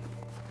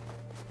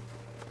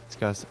 These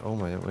guys, oh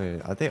my,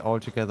 wait, are they all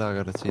together? I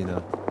gotta see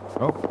now.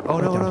 Oh, Oh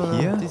no, they're no,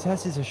 here? no, these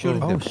Hazzies are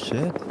shooting Oh them.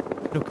 shit.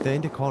 Look, they're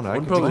in the corner. I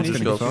One can probably see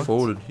just gonna them. be got fucked.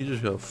 folded. He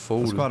just got There's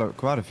folded.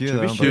 quite a few Should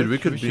we there. shoot? but- Dude, we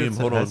could Should we beam. shoot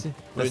Hold on. Hazzy? Wait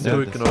Let's until do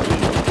we this. can all beam.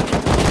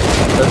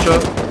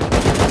 Headshot.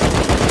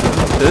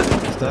 Hit.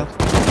 Is that?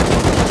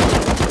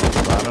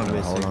 I don't know.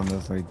 Missing. Hold on,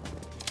 there's like.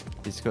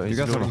 You You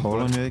guys have a hole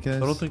on your AKs? I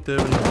don't think they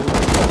have any holes.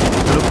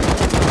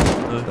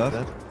 That?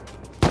 That?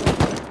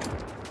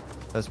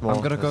 That's more.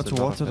 I'm gonna go that's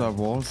towards another our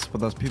walls,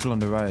 but there's people on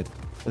the right.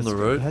 On the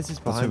right? Hazzies That's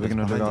what behind we're us,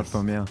 gonna look behind out us.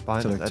 from, yeah.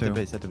 Behind So us, like at two.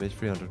 the base,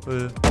 300. Oh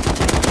yeah.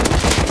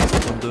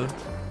 I'm dead.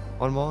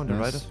 One more on the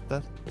right Nice. of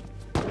that.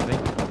 I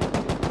think.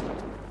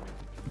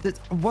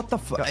 What the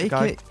fuck? AK,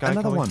 Guy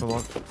another coming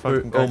one.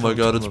 from Oh my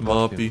god, it's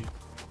Moppy.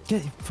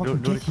 Get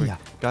here.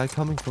 Guy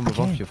coming from I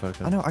above can't. you,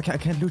 fucking. I know, I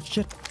can't loot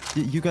shit.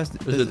 You guys...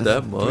 Is it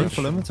that much?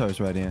 Full inventories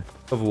right here.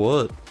 Of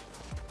what?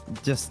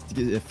 Just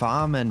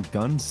farm and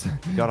guns.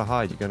 You gotta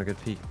hide, you're gonna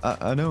get peeked.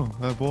 I know,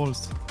 I have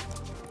balls.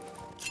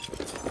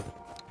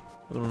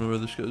 I don't know where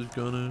this guy's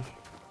gun is.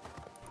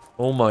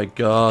 Oh my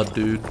god,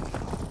 dude.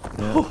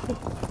 Yeah.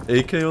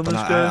 AK on this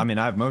guy? I mean,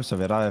 I have most of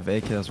it. I have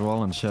AK as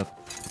well and shit.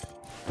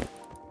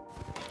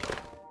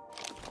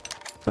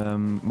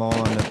 More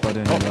on the body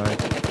on your right.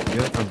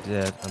 Good. I'm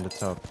dead on the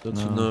top. That's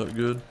No. not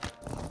good.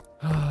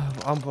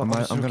 I'm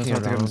gonna start to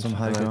get on some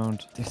high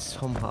ground.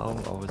 Somehow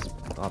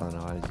I don't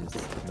know, I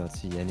just not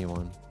see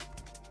anyone.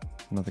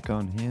 Another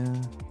gun here.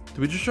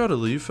 Do we just try to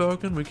leave,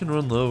 Falcon? We can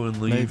run low and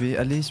leave. Maybe,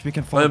 at least we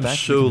can fall I'm back.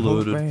 so we can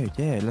hold loaded. right.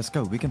 Yeah, let's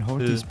go. We can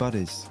hold Yeah. these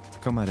bodies.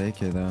 Come at AK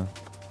there.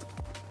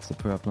 That's the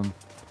problem.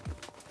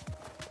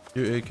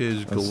 Your AK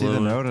is I see the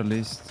glowing. node at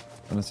least.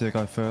 And I see a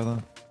guy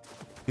further.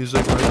 He's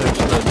like right next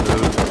to that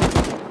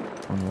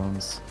node. On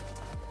ones.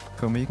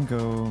 Come, you can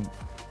go.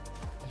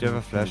 Do you have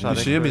a flashlight?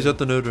 You see him? He's at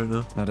the node right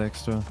now. Not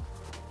extra.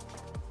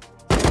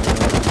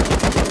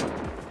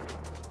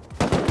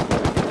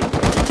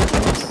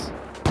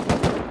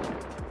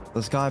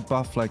 This guy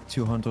buffed like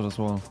 200 as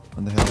well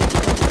on the hill.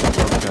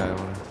 Okay,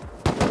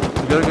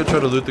 We gotta go try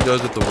to loot the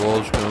guys at the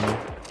walls, coming.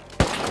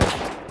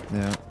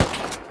 Yeah.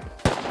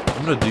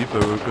 I'm gonna depot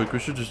real quick. We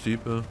should just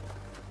depot.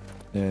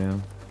 Yeah.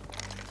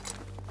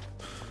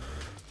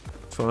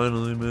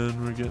 Finally,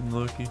 man, we're getting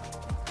lucky.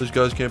 This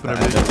guy's camping our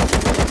base.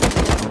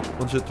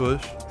 Once hit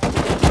twice.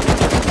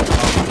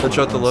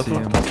 Headshot the left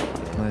one.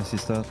 Nice,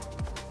 he's dead.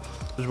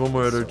 There's one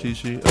more at our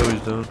TC. Oh,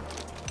 he's down.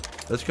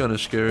 That's kind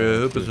of scary. I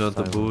hope it's not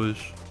the boys.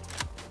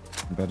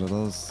 I bet it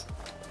is.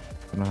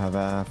 I don't have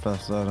a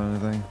flashlight or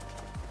anything.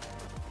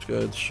 This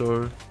guy had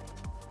sword.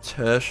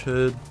 Tash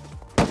head.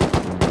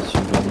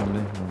 Shoot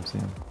randomly. I don't see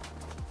him.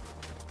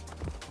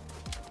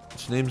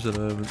 It's names that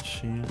I haven't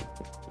seen.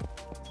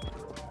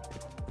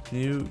 Can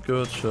you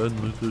go outside and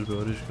look those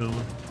bodies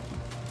coming?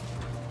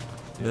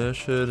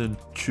 Tash head and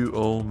Chu.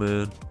 Oh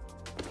man.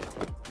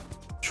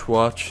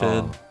 Twatch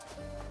head.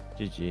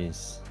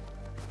 GG's.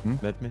 Hmm?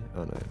 Met me?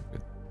 Oh no,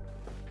 good.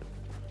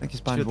 I think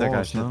he's behind Shoot that guy,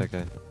 walls, shoot no? that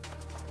guy.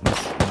 I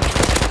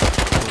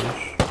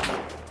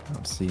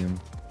don't see him.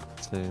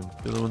 Same.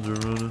 The other ones are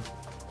running.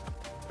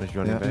 He's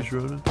running Yeah. back. He's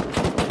running. Okay,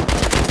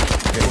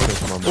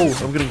 Oh,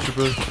 I'm getting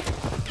surprised.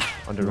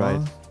 on the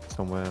right,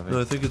 somewhere. I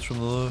No, I think. think it's from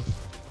the left.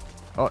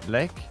 Oh,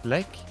 leg?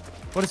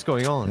 What is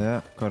going on?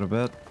 Yeah, quite a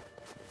bit.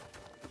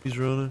 He's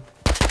running.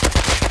 They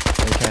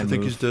can't I think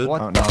move. he's dead.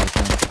 What? Oh, no, they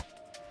can't.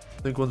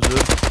 I think one's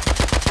dead.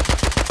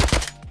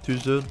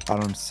 Two's dead. I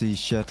don't see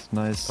shit.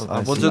 Nice. Oh,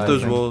 I One's see at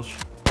those nothing. walls.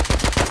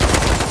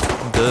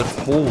 I'm dead.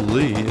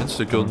 Holy,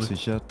 insta I killed don't me. see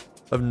shit.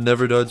 I've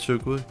never died so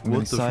quick. I'm What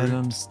getting the freak?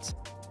 silenced.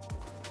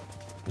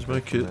 Is my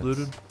kit That's-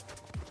 looted?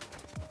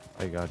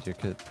 I got your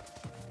kid.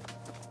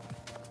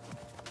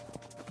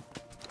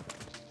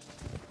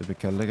 Did we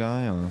kill the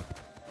guy or?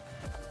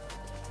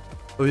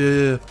 Oh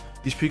yeah.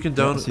 He's peeking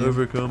down I see him.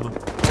 over coma.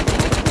 Push.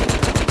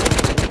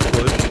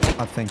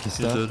 I think he's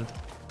He's dead. dead.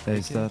 Yeah,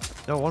 he's dead.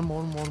 No, one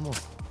more.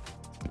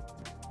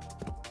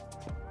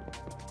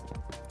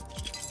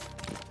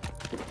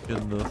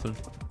 Getting nothing.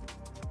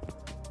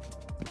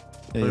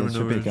 Yeah, I don't it even know should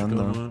be where a his gun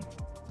gun though. went.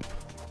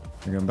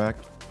 You're going back?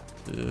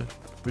 Yeah.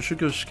 We should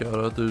go scout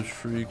out those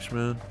freaks,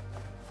 man.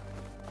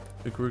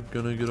 Like we're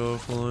gonna get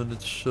offline.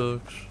 It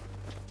sucks.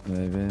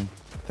 Maybe.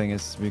 Thing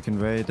is, we can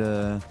raid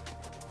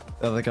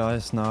other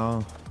guys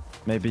now.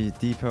 Maybe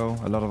depot.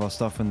 A lot of our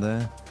stuff in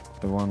there.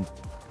 They won't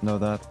know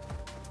that.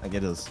 Like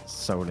it is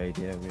so late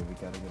here. We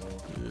gotta go.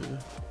 Yeah.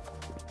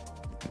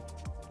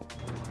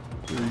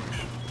 Freaks.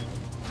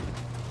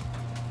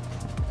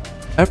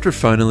 After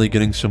finally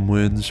getting some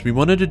wins, we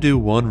wanted to do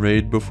one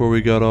raid before we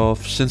got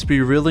off since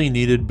we really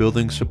needed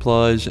building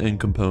supplies and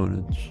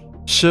components.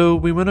 So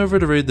we went over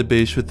to raid the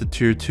base with the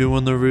tier 2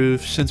 on the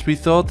roof since we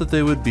thought that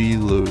they would be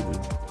loaded.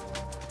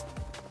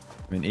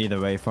 I mean, either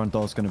way, front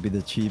door's gonna be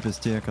the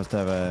cheapest here because they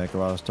have a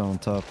garage door on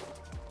top.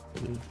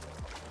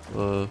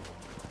 They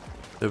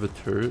have a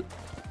turret.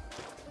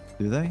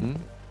 Do they? Hmm?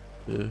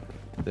 Yeah.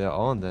 They're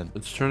on then.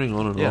 It's turning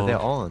on and Yeah, off.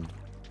 they're on.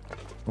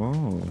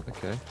 Oh.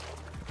 Okay.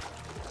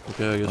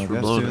 Okay, I guess I we're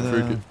guess blowing do it. the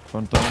Freak it.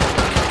 front door.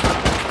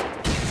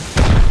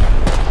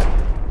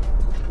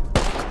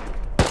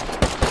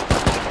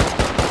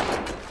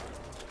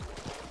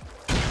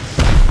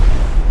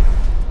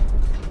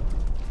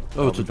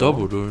 Oh, it's a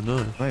double door.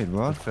 Nice. Wait, The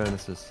what?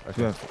 furnaces. Do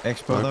Okay. you have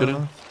expo Marketing?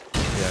 though?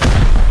 Yeah.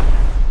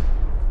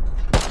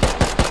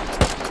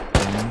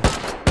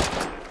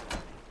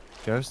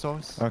 Ghost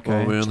doors? Okay.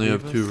 Well, we only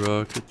have Achievers? 2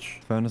 rockets.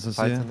 Furnaces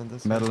Titan here. in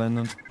this Metal in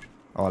it.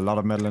 Oh, a lot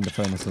of metal in the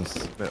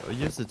furnaces. But we'll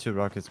use the 2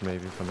 rockets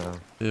maybe for now.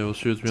 Yeah, we'll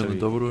see what's behind So the we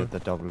double door. get the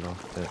double door.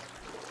 Yeah.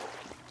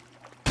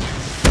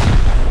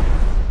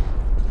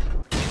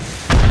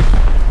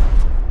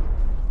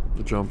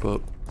 We'll jump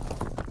up.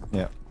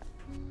 Yeah.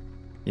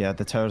 Yeah,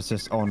 the turret's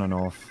just on and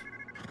off.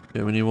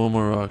 Yeah, we need one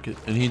more rocket.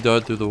 And he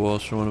died through the wall,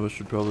 so one of us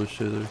should probably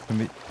stay there. Can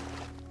we?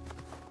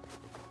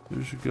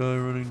 There's a guy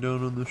running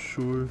down on the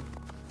shore.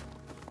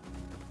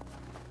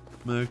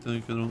 I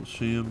think I don't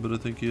see him, but I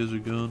think he has a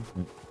gun.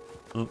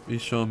 Oh, he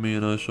saw me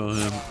and I saw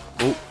him.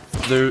 Oh,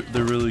 they're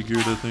really good.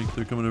 I think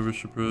they're coming over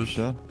suppressed.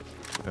 Shot.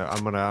 Yeah,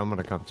 I'm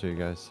gonna come to you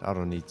guys. I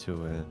don't need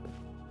to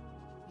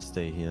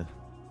stay here.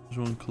 There's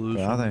one close.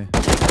 Where are they?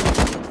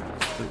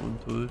 Hit one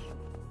twice.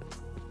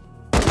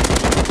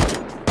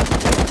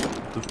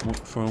 The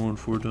far one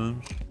 4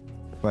 times.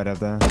 Right up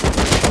there.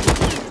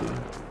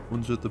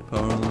 One's at the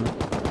power line.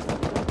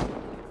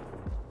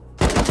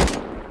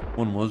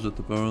 One was at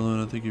the power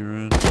line. I think he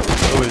ran.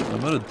 Oh wait, I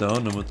might have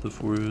downed him with the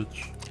 4 hits.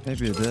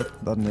 Maybe you did.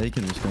 That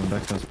naked was going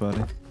back to his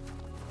body.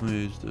 Oh, yeah,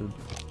 he's dead.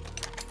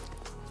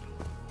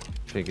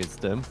 Think it's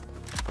them.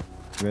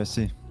 Where is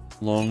he?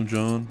 Long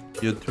John.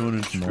 He had 200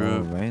 More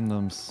strap.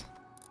 randoms.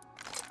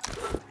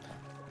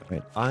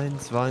 Wait. 1, 2,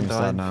 3, Can we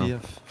start now? 4,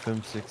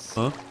 5, 6,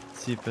 Huh?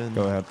 7.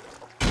 Go ahead.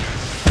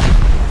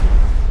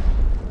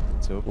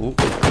 So. Oh.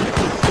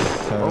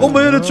 Oh, Oh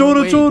man, it's on,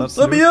 it's wait, on! that's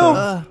Let me Luther.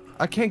 out!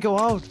 I can't go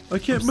out. I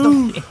can't I'm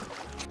move!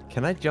 stuck.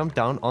 Can I jump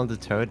down on the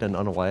turret and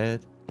unwire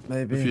it?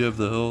 Maybe. If you have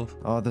the health.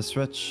 Oh, the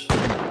switch. No,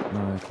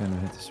 I can't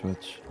hit the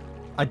switch.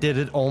 I did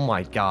it. Oh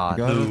my god.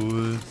 You got No it?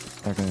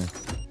 way. Okay.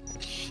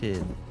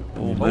 Shit.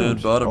 Oh man,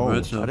 bottom Oh,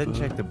 right's I not didn't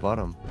bad. check the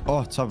bottom.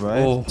 Oh, top right.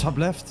 Oh. Top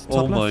left.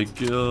 Oh Top my left.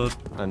 god.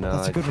 I know.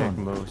 That's a I good checked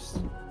one. most.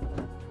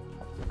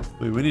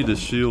 Wait, we need a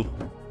seal.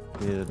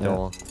 Near the Yeah.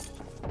 door.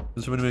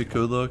 Does somebody make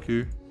code lock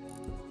here?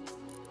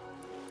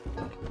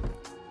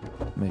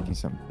 Making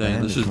some.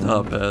 Dang, this is bandage,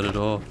 not man. bad at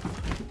all.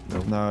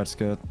 No, it's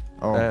good.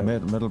 Oh,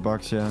 middle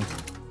box, yeah.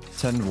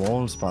 10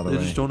 walls, by the They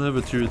way. just don't have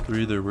a tier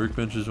 3. Their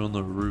workbench is on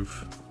the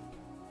roof.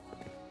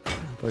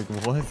 Like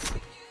what?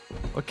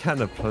 What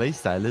kind of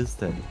playstyle is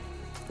that?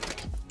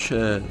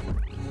 Chat.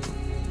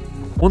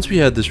 Once we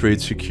had this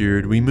raid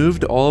secured, we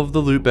moved all of the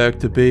loot back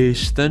to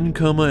base, then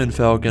Coma and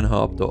Falcon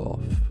hopped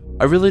off.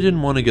 I really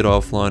didn't want to get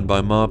offline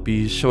by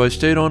Moppies, so I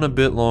stayed on a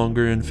bit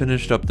longer and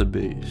finished up the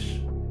base.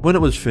 When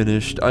it was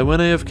finished, I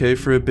went AFK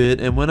for a bit,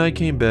 and when I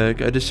came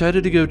back, I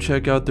decided to go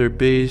check out their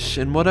base,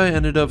 and what I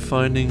ended up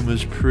finding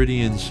was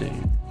pretty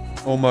insane.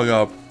 Oh my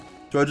god.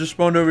 So I just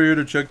spawned over here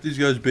to check these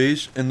guys'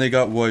 base, and they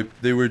got wiped.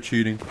 They were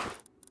cheating.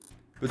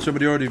 But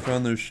somebody already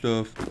found their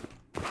stuff.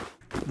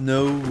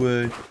 No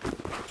way.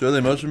 So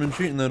they must have been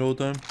cheating that whole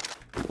time.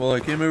 Well, I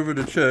came over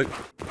to check,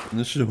 and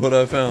this is what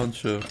I found,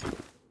 so...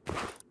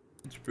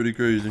 It's pretty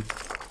crazy.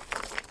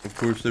 Of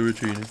course they were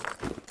cheating.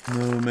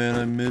 No, man,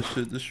 I missed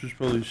it. This was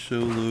probably so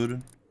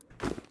loaded.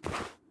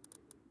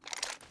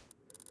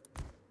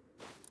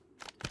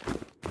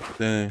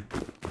 Dang.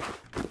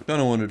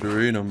 Kinda wanted to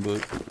raid them,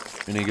 but...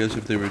 I mean, I guess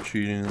if they were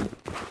cheating...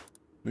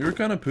 We were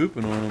kinda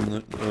pooping on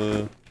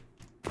them,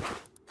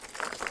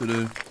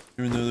 today.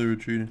 Even though they were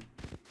cheating.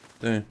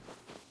 Dang.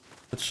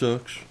 That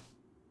sucks.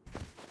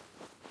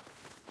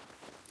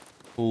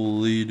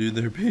 Holy, dude,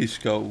 their base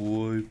got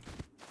wiped.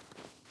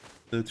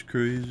 That's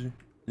crazy.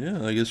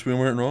 Yeah, I guess we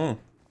weren't wrong.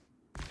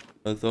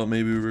 I thought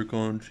maybe we were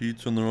calling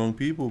cheats on the wrong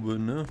people, but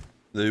no.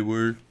 They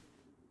were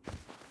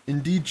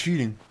indeed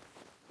cheating.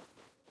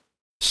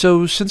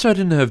 So, since I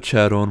didn't have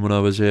chat on when I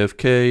was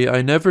AFK,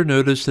 I never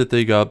noticed that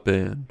they got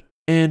banned.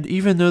 And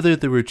even though that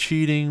they were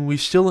cheating, we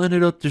still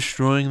ended up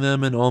destroying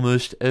them in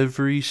almost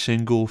every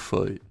single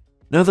fight.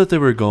 Now that they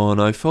were gone,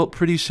 I felt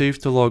pretty safe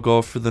to log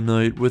off for the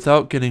night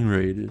without getting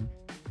raided.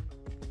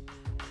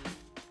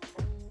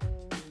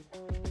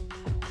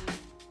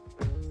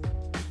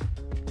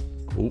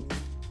 Oh.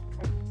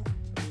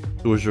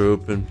 Doors are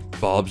open.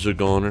 Bob's a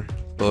goner.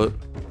 But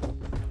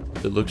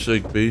it looks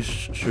like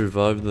base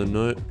survived the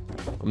night.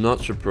 I'm not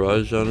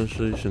surprised,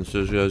 honestly, since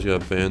those guys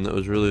got banned. That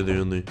was really the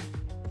only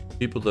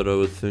people that I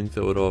would think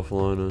that would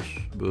offline us.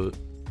 But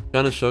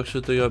kinda sucks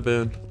that they got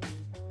banned.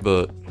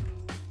 But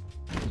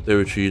they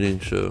were cheating,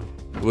 so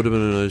it would have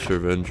been a nice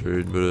revenge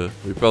raid, but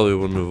we probably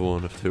wouldn't have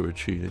won if they were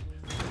cheating.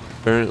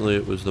 Apparently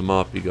it was the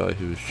Moppy guy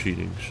who was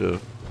cheating, so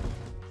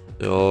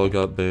they all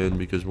got banned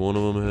because one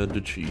of them had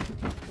to cheat.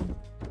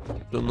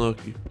 It's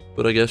unlucky.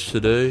 But I guess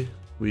today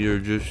we are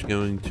just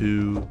going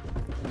to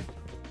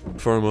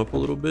farm up a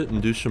little bit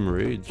and do some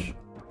raids.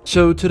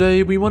 So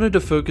today we wanted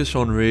to focus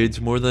on raids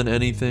more than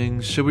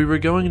anything, so we were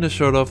going to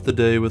start off the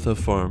day with a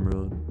farm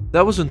run.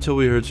 That was until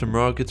we heard some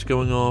rockets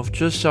going off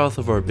just south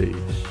of our base.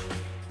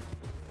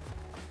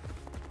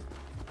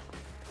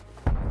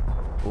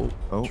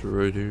 Oh, it's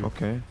right here.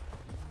 Okay.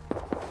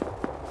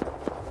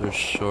 There's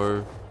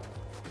Sharp.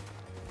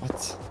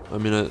 What? I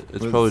mean, it's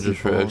With probably just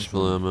for C4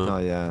 exfil ammo. Oh,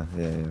 yeah,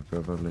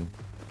 probably.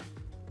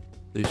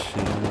 They see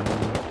me.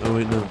 Oh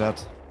wait, no.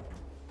 That.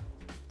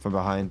 From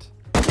behind.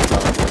 He's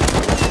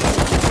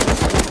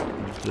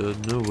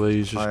dead. No way,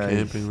 he's just Aye.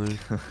 camping there.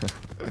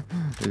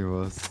 He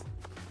was.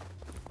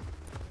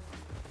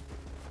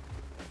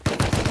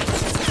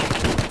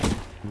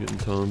 I'm getting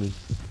Tommy.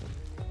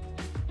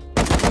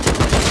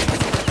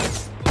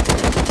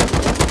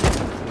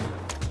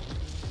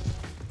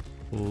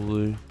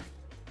 Holy.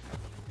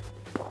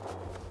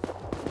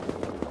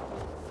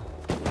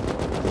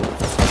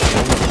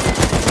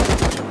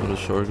 What a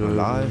shark guy. I'm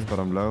alive, but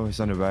I'm low. He's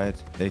on the right.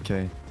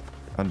 AK.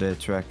 On the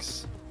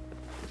tracks.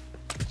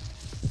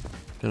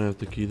 Gonna have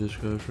to key this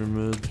guy for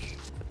meds. Is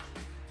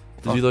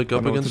Oh, he like I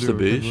up know what against to the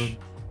do, base?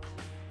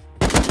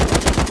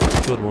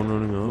 Killed one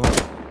running up.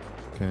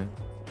 Okay.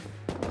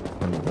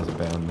 And there's a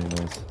bear on me,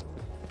 nice.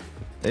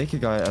 AK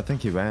guy, I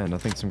think he ran. I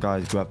think some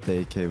guys grabbed the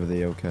AK with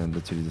the AK and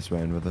literally just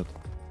ran with it.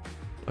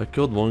 I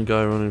killed one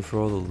guy running for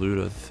all the loot,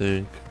 I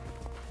think.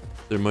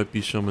 There might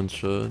be some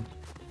inside.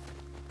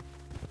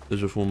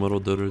 There's a full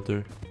metal dead right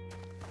there.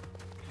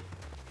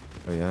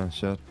 Oh yeah,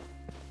 shit.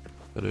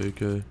 Got an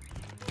AK.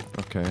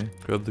 Okay.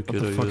 Grab the What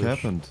kid, the I fuck guess.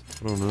 happened?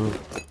 I don't know.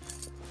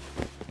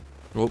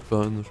 Oh,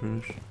 behind the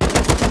finish. I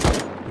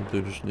think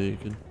they're just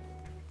naked.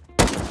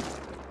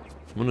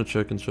 I'm gonna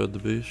check inside the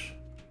base.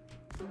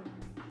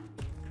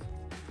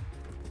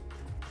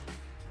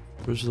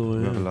 Where's the way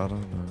We have a in? ladder?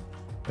 No.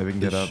 Maybe we can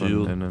get The up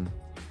shield. and then...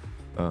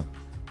 Oh.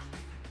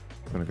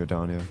 I'm gonna go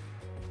down here.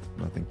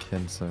 Nothing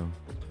can, so...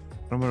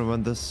 I'm gonna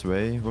run this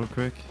way real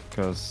quick,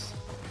 because...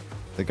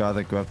 The guy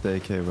that grabbed the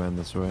AK ran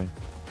this way.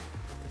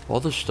 All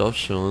the stuff's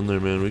still in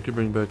there, man. We could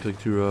bring back like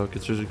 2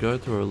 rockets. There's a guy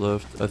to our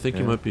left. I think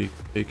he Yeah. might be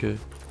AK.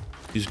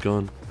 He's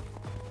gone.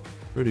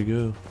 Where'd he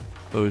go?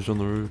 Oh, he's on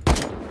the roof.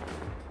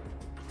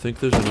 I think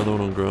there's another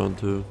one on ground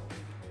too.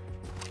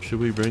 Should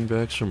we bring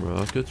back some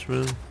rockets,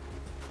 man?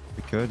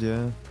 We could,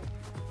 yeah.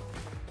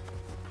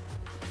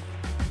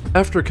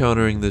 After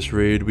countering this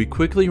raid, we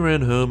quickly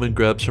ran home and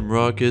grabbed some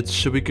rockets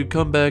so we could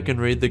come back and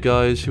raid the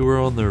guys who were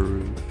on their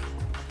roof.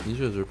 These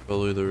guys are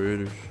probably the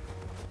raiders.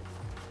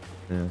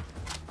 Yeah.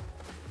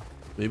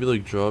 Maybe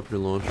like drop your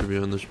launcher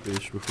behind this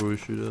base before we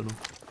shoot at them.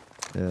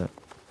 Yeah.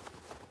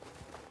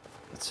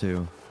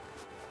 Two.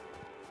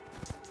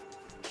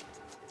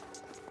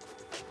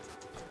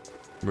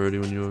 I'm ready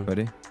when you are.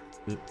 Ready?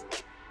 Yep.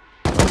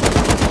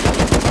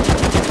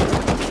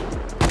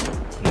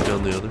 You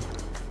down the other?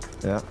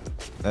 Yeah.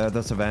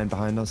 There's a van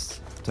behind us,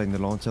 taking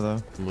the launcher though.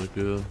 Oh my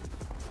god.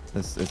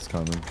 It's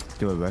coming.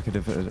 Do a record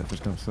if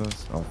it comes to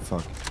us. Oh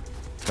fuck.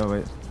 Oh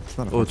wait, it's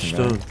not a Oh, it's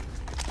fucking stone.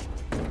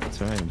 van.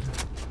 It's rain.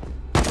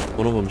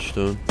 One of them's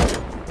stone.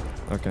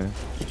 Okay.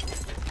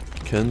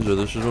 Kenza,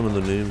 this is one of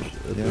the names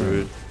at the Yeah.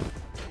 raid.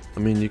 I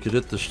mean, you could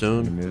hit the Let me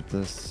stone. mute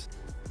this.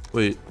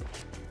 Wait.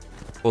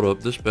 Hold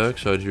up, this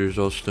backside here is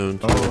all stone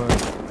too.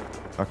 Oh,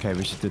 okay,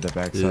 we should do the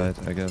backside,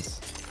 I guess.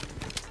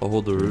 I'll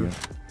hold the roof.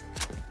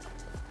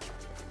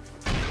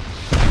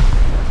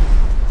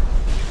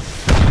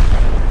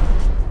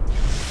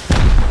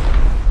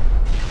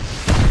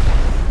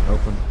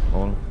 Open,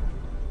 all.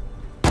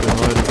 They're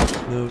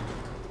hiding. No.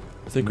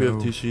 I think we have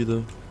No. TC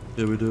though.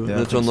 Yeah, we do. Yeah, And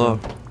I it's think so.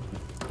 unlocked.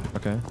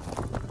 Okay.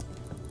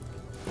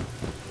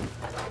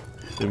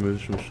 They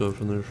moved some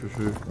stuff in there for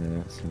sure.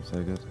 Yeah, seems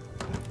like it.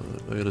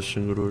 I got a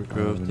single door We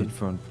crafted. need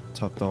front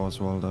top door as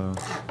well though.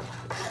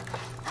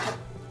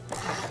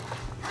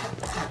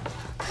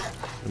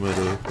 I might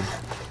open.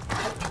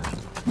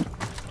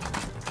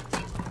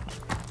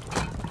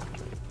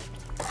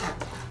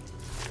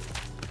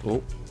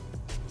 Oh,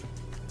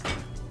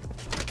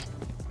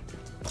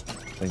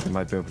 I think they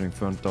might be opening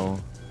front door.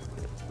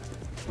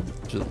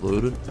 is it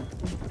loaded?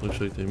 Looks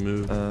like they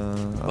moved. I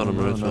Bottom don't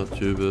know, right's no. not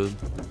too bad.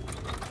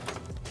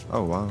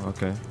 Oh wow,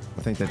 okay.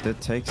 I think they did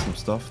take some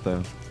stuff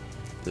though.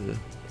 Yeah,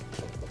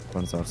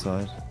 One's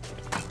outside.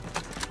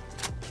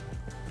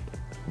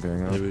 I'm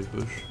going up. maybe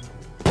push.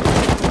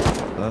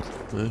 That.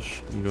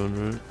 Nice, I'm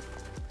going right.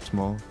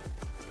 Small.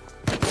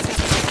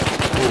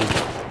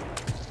 Oh.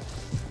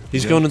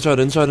 He's Yeah. going inside.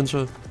 Dead.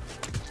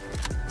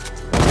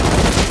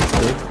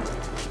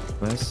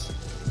 Nice.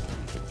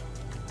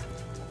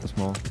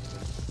 Small.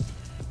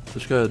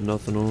 This guy had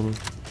nothing on him.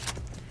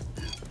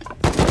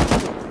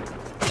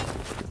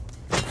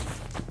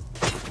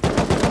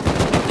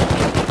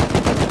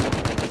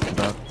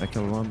 That. I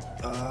killed one.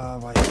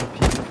 Why is the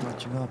people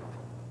matching up?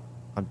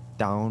 I'm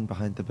down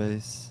behind the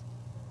base.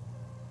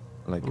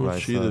 Like I don't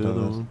right see side the of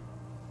other it. one.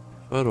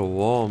 I had a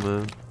wall,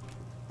 man.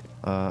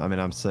 I mean,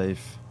 I'm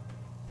safe.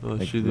 Oh, I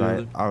Like see the right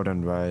other. out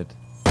and right.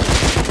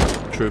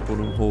 Tripled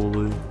him,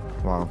 holy.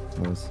 Wow,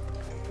 nice.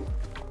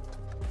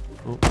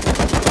 Oh.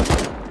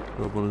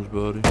 Drop on his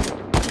body.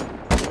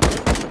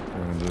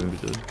 And,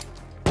 He did.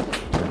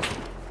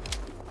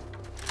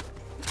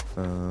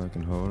 I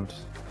can hold.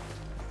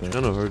 It's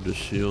kind of hard to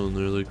seal in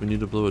there. Like, we need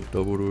to blow a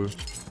double door.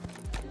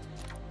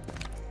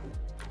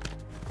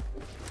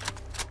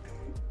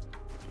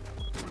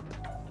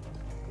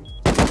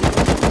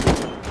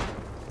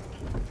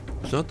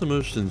 It's not the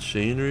most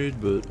insane raid,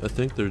 but I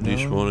think they're No.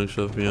 despawning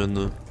stuff behind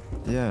the...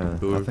 Yeah,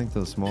 Door. I think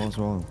they're small as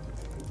well.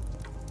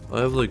 I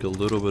have like a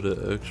little bit of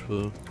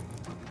expo.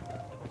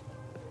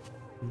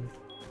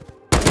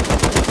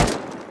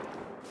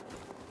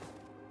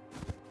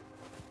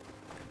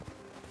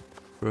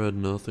 Bro had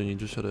nothing, he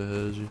just had a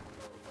hazy.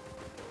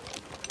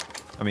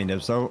 I mean,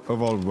 it's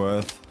overall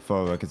worth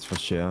 4 rockets for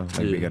sure. Like,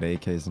 we Yeah. got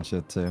AKs and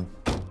shit too.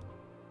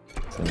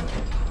 So,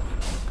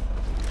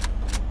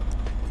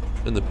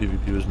 And the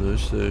PvP was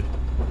nice, they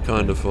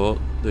kinda fought.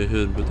 They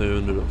hid, but they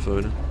ended up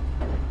fighting.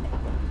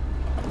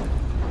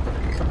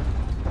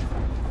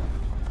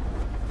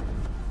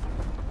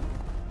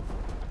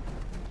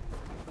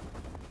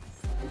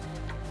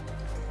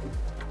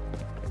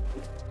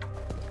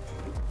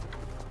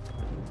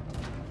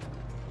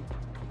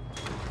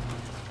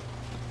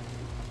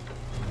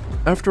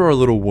 After our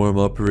little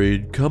warm-up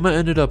raid, Kuma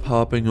ended up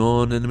hopping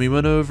on and we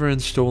went over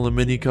and stole a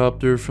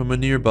minicopter from a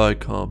nearby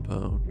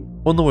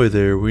compound. On the way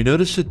there, we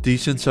noticed a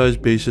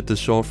decent-sized base at the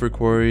sulfur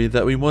quarry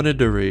that we wanted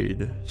to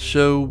raid,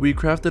 so we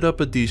crafted up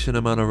a decent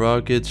amount of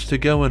rockets to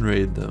go and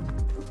raid them.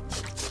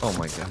 Oh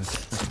my god.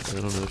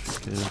 I don't know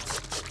if you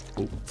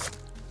can. Oh.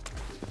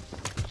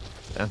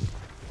 Yeah,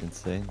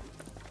 insane.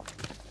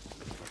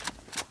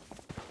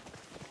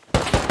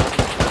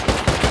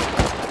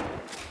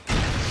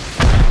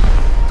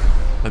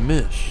 I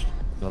missed.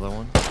 Another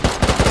one.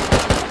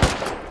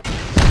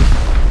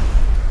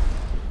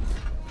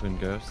 Twin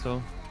ghost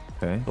though.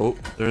 Okay. Oh,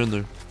 they're in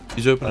there.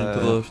 He's opening to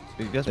the left.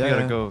 I guess Yeah, we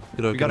gotta yeah. go.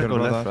 Get up, We gotta get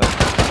go up. left,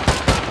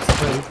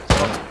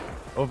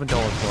 right? Open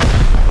door as well.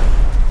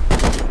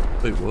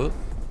 Wait, what?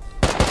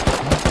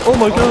 Oh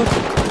my god!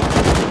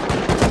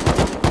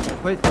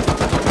 Wait, No,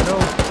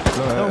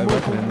 move,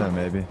 rocket in move. there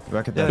maybe.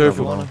 Rocket Yeah, that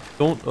Careful. double.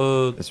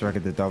 Don't, Let's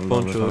rocket the double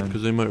bunch all up, the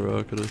because time. they might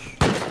rocket us.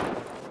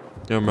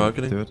 Yeah, I'm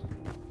rocketing. Do it.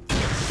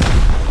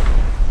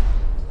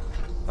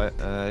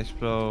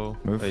 explode.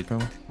 Move, Wait,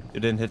 come. you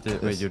didn't hit the.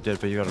 Wait, Yes. you did,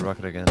 but you got a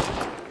rocket again.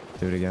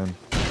 Do it again.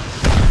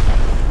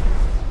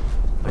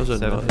 How's that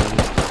Seven. not hitting?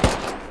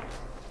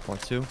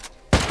 4-2. Do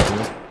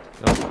it.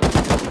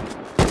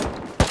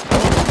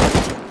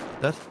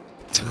 That.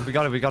 We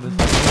got it. We got it.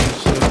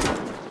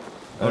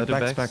 Back,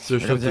 back. back.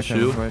 There's I got the the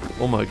shield. jackhammer, right.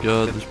 Oh my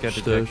god, Get this the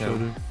stash jackhammer.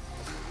 shooting.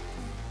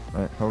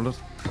 Right, hold it.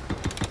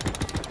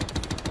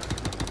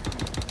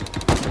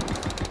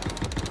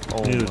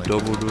 Oh Need a my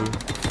double door.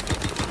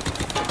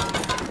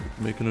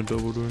 Making a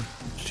double door.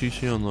 Is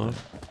TC unlocked?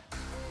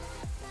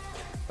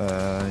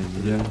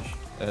 Yeah.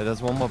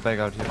 There's one more bag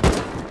out here.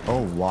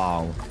 Oh,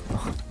 wow.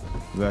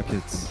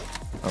 Rockets.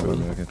 Oh,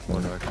 one rocket.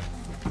 One rocket.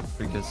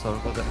 We can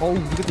solve that. Oh,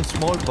 look at the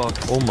small box.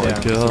 Oh my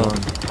Yeah, god.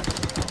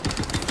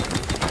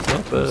 Not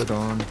It's bad.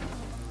 gone.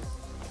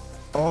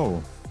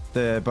 Oh,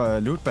 the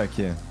loot back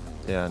here.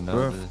 Yeah, no.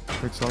 Worth.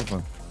 Quick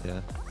sulfur.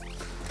 Yeah.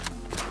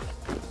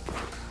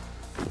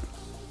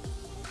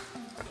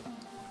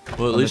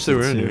 Well, at least they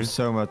were in here.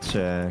 So much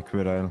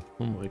crude oil.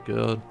 Oh my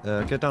god.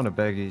 Get down the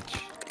baggage.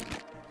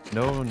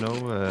 No,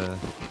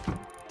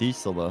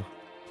 diesel though.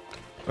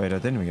 Wait, I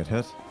didn't even get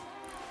hit.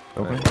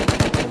 Open.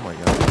 Oh my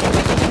god.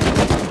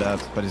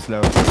 That, but it's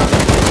low. Oh,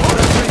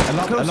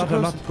 that's right. A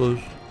lot. Close.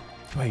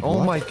 Wait, Oh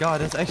what? my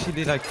god, that's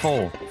actually like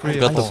 4. 3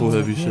 Got or the 4. full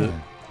heavy shit.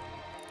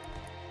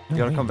 You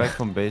gotta come back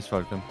from base,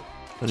 Falcon.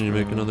 I need to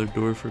make another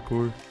door for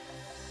core.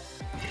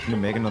 Can you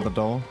make another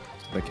door?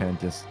 So they can't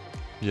just...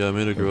 Yeah, I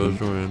made a garage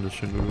door and a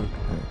single door.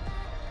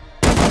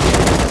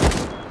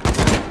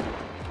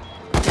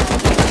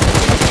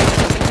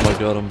 Oh my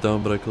god, I'm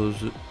down, but I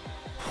closed it.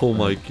 Oh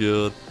my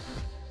god.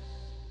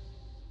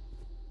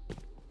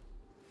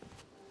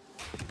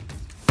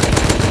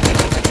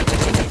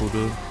 Full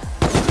dead.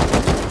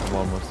 I'm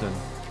almost in.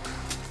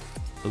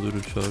 I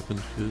looted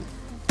shotguns, shit.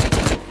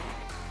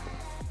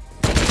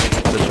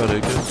 That's how they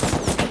go.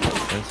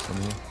 Yes,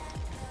 I'm here.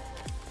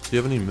 Do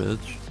you have any meds?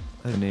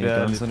 Any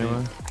barely guns beat.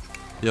 anywhere?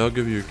 Yeah, I'll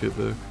give you your kit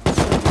back.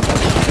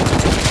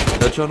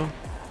 Headshot him?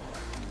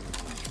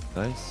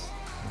 Nice.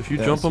 If you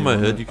Yeah, jump I on see my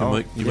one head, there. you can Oh,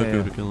 might be able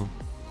yeah. to kill him.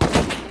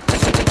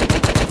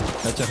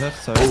 Headshot hit,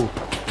 sorry. Oh,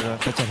 Yeah,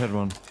 headshot hit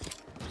one.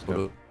 hold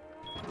up.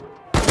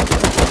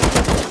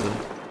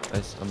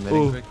 Nice. I'm medic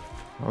Oh. quick.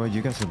 Oh,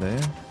 you guys are there?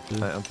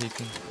 Yeah. I'm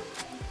peeking.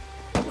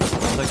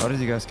 How did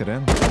you guys get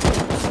in?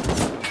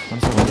 I'm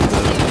so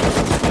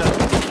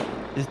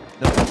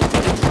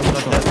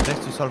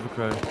Next to Sulfur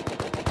Crow.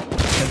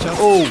 Headshot?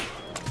 Oh!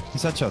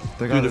 He's headshot.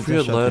 The guy Dude, if that we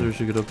had shot me. ladders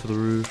to get up to the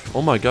roof.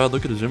 Oh my god,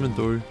 look at his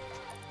inventory.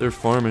 They're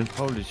farming.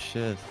 Holy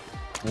shit.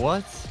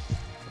 What?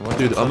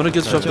 Dude, I'm gonna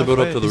get stuff to build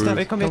up to the Wait,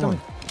 roof. come Kill here. one.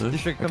 Huh?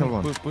 Disfigure, I come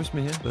killed one. boost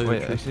me here. Yeah,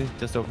 Wait, okay. actually,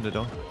 just open the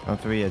door. I'm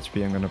 3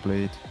 HP, I'm gonna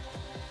bleed.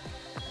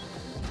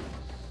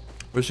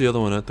 Where's the other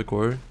one at the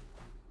quarry?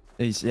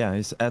 He's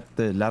at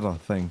the ladder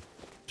thing.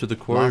 To the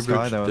quarry Last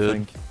guy bridge though, I dead.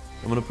 think.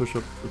 I'm gonna push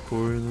up the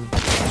quarry then.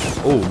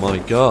 Oh my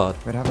god.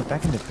 Wait, I have it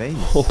back in the base.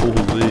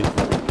 Holy.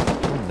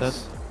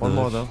 That's one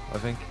more Nice. though, I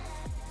think.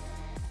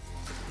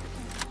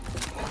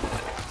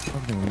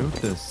 Fucking loot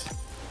this.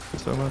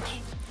 So much.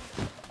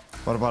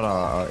 What about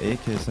our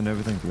AKs and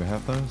everything? Do we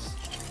have those?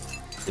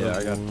 Yeah,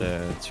 I got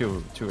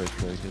two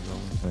HP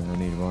kills on. I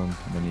need one.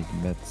 I need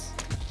meds.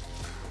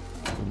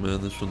 Oh man,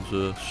 this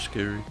one's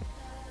scary.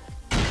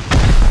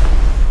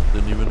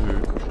 Didn't even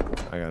hurt.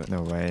 I got it.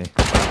 No way.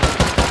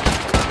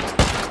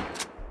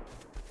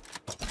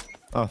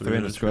 Oh,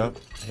 300 scrap.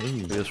 I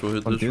guess we'll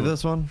hit Wanna this do one.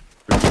 this one?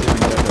 See if we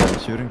can get a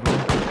shooting for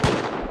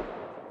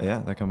it. Yeah,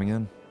 they're coming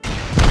in.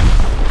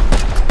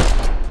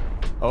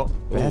 Oh,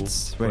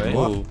 Bets. Wait, Wait.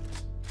 what? Oh,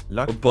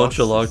 lock a bunch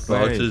of locked Wait,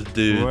 boxes,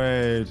 dude.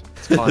 Wait.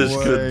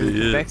 This could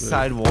be it.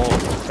 Backside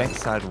walls.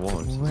 Backside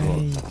walls. as well.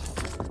 Wait.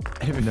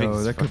 Everything's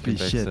No, that could be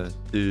fucking shit.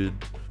 backside. Dude.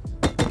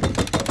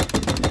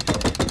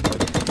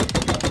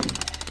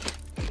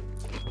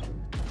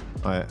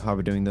 Alright, how are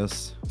we doing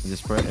this? We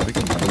just spread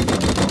everything.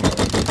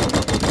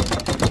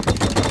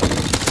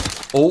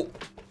 Oh!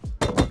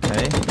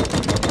 Okay.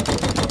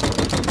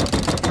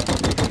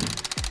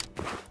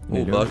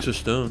 Oh, box of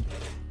stone.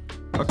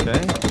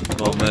 Okay.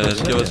 Oh man,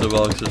 give us a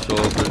box of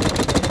sulfur.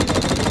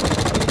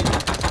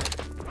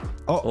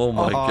 Oh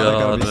my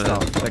god, man.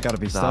 They gotta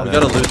be stuff. We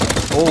gotta loot.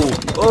 Oh!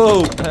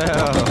 Oh! Oh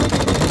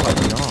my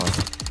god.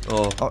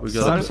 Oh, we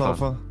some gotta.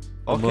 sulfur.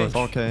 Okay.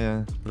 Okay,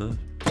 yeah.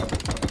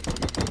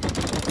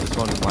 This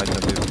one might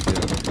not be able to.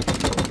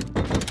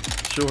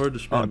 It's so hard to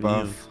spend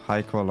Above neon.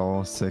 high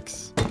quality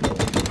 6.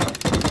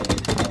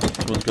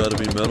 This one's gotta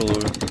be metal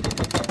or.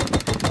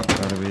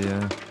 Gotta be,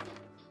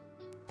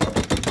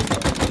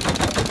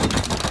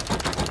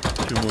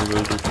 Two more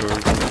rows of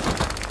charge.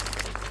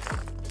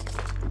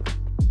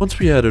 Once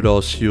we had it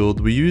all sealed,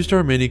 we used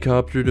our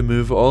minicopter to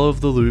move all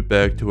of the loot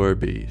back to our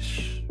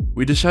base.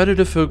 We decided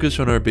to focus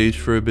on our base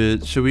for a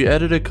bit, so we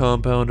added a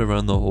compound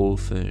around the whole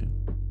thing.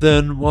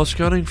 Then, while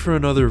scouting for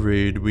another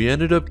raid, we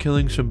ended up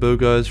killing some bow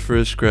guys for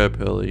a scrap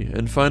heli,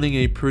 and finding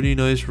a pretty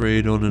nice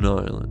raid on an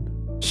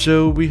island.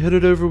 So, we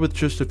headed over with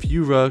just a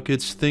few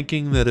rockets,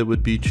 thinking that it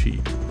would be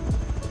cheap.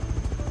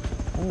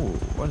 Oh,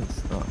 what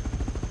is that?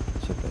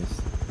 Shit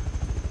base.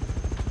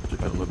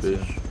 Tacoma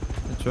base.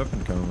 It's up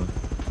and coming.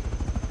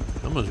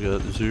 Almost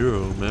got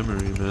 0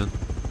 memory, man.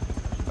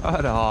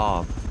 Shut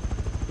up.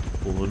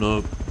 Pulling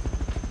up.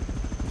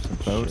 Some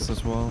boats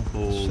as well.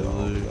 Holy.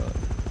 Shit.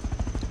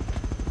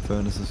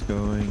 Furnace is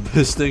going.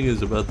 This thing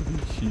is about to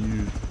be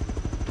huge.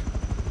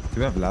 Do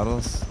we have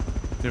ladders?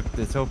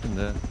 It's open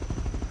there.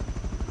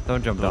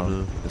 Don't jump down.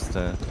 No. Just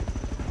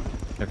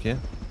look here.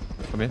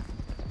 Come here.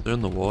 They're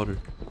in the water.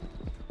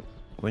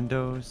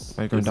 Windows.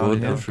 Are you going down What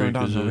here? the Going freak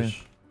down is over this?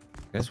 here.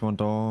 There's one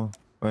door.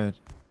 Wait.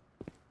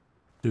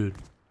 Dude.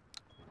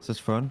 Is this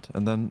front?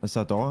 And then is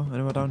that door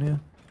anywhere down here?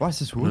 Why is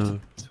this wood? No.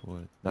 It's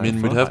wood. I mean,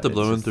 we'd have to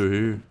blow in It's through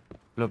here.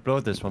 just- Blow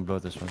this one. Blow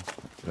this one.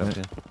 Get up Yeah.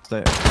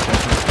 here. Stay.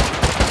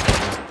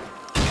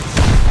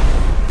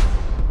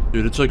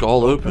 Dude, it's like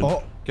all open.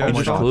 Oh, Go I my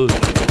just God. closed.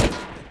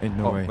 ain't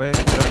no Oh, way. wait.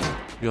 Get up.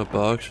 You got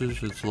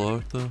boxes, it's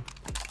locked though.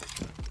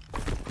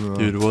 Bro,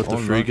 Dude, what the all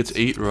freak? locked. It's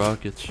 8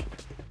 rockets.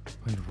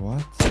 Wait,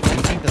 what? Do you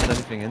think there's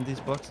anything in these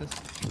boxes?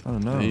 I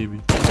don't know.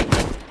 Maybe.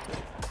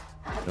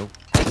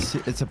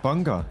 It's a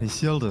bunker. He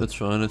sealed it. That's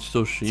fine, it's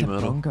still sheet It's a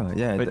metal. bunker.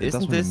 Yeah, But it isn't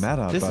doesn't this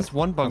matter. this but is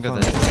one bunker I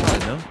that's found-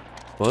 inside, no?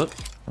 What?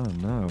 I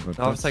don't know, but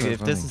No, I was that's like, so if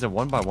funny. this is a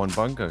 1x1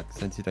 bunker,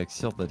 since he like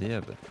sealed it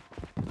here, but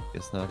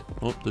guess not.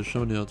 Oh, there's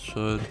somebody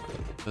outside,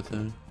 I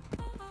think.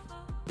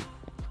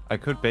 I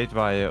could bait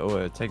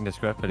by taking the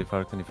scrap heli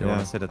Falcon if you Yeah,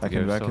 want to sit at the I can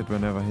gear, wreck it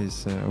whenever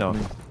he's No.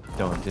 opening.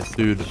 Don't just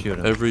Dude, shoot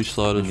him. every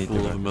slot We is need full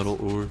the of metal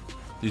ore.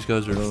 These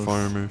guys are Those-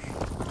 farmers.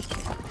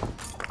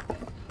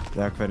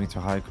 They're upgrading to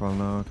high qual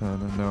now,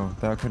 kinda. No,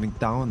 they're upgrading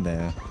down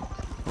there.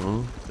 Huh?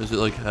 Is it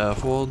like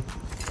half walled?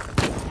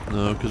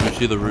 No, because we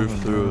see the I roof don't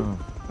through know.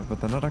 But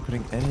they're not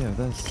upgrading any of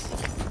this.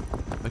 it.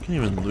 I can't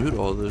even loot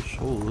all this,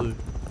 holy.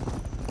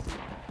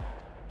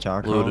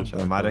 Charcoal. Loaded.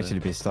 There might actually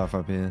be stuff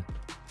up here.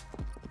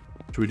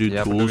 Should we do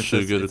Yeah, but look, tools it to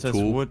says- get it a says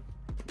tool? wood.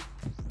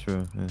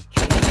 True, yeah.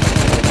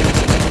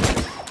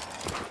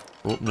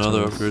 Oh, now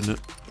they're Tools. upgrading it.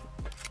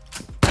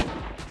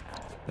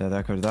 Yeah,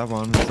 they upgraded that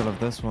one instead of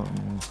this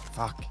one.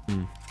 Fuck.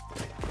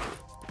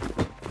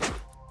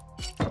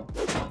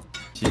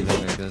 Cheating,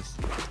 I guess.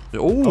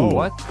 Oh,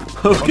 What?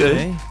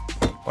 Okay.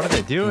 What are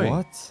they doing?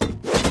 What?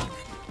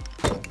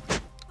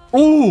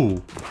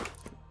 Oh!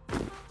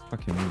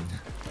 Fuck you mean?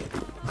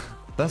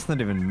 That's not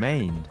even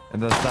main.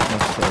 And there's that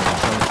much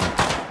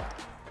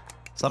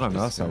so I don't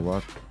know, so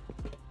what?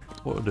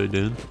 What are they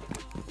doing?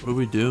 What do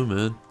we do,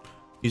 man?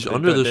 He's They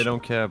under don't- this. They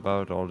don't care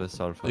about all this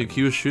sulfur. Like,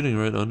 he was shooting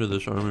right under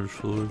this armored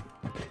floor.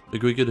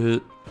 Like, we could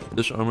hit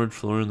this armored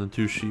floor and the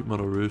 2 sheet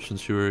metal roofs and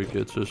see where it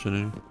gets us in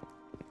here.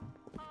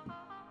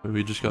 Maybe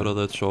we just got all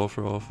that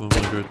sulfur off of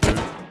him, like right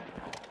there.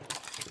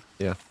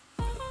 Yeah.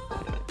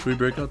 Should we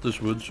break out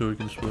this wood so we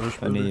can splash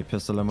better? Any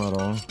pistol ammo at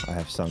all? I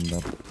have some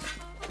up.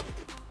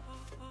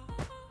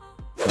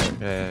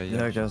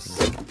 Yeah, I guess.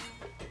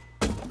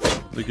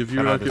 Like, if you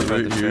I know rocket this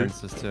right the here,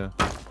 fences too.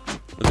 I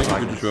think we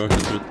could just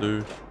rocket right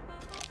there.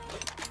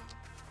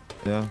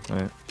 Yeah,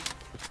 right.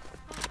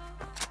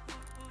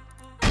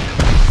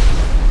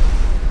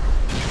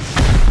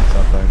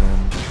 Stop back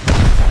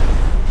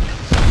then.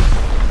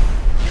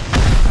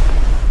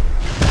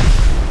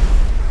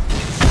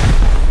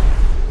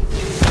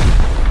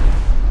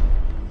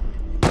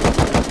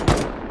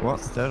 What?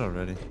 It's dead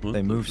already. What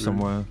They the moved freak?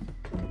 somewhere.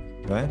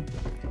 Right?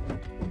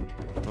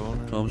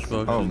 Tom's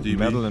box Oh, is DB.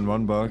 metal in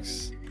one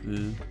box. Yeah.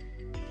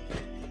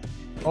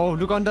 Oh,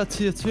 look on that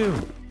tier 2.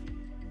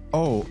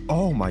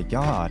 Oh my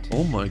god.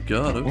 Oh my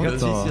god, We okay. got What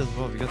the- TC as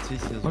well. We got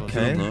TC as well.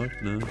 Okay.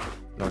 Unlocked now.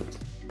 Locked.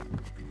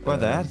 Where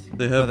that?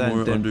 They have Well,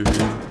 more then- under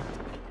here.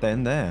 They're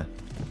in there.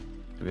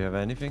 Do we have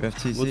anything? We have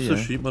TC, What's the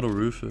yeah. sheet metal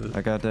roof at?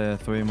 I got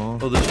 3 more.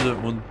 Oh, this is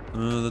that one.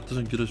 That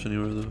doesn't get us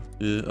anywhere though.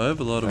 Yeah, I have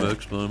a lot of Right.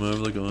 X-Bomb. I have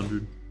like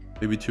 100.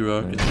 Maybe 2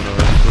 rockets Right.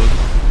 and a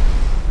X-Bomb.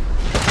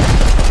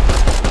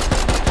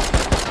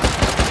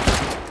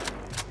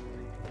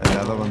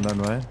 Another one then,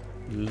 right?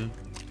 Yeah.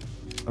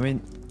 I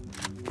mean,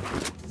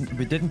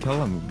 we didn't kill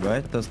them,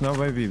 right? There's no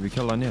way we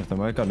kill any of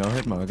them. I got no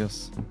hit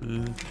markers.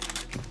 Yeah.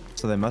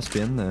 So they must be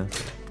in there.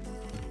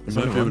 You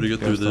might be able to get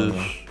through this.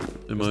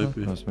 It might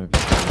be.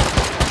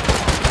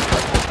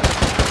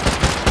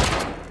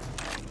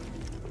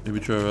 Maybe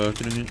try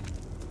rocketing it.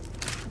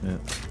 Yeah.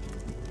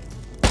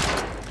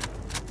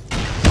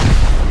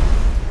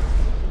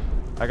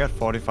 I got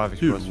 45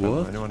 Dude, explosives.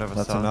 what? Anyone have a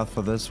That's sound? enough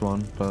for this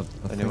one, but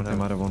I think they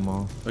might have one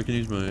more. I can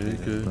use my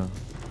AK. No.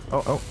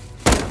 Oh.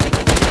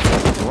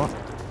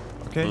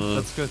 What? Okay,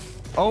 that's good.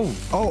 Oh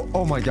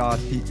my god.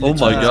 Oh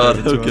my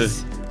god, okay.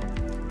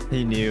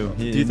 He knew.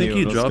 Do you think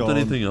he dropped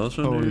anything else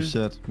on Holy here?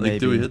 shit. Like,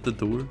 do we hit the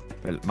door?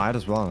 Well, might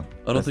as well.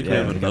 I don't think we we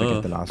have gotta get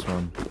enough. the last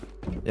one.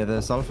 Yeah,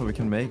 there's sulfur we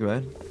can make,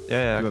 right?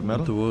 Yeah. You got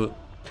metal? To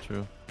what?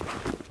 True.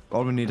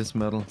 All we need is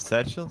metal.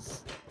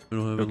 Satchels? We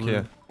don't have Look it here.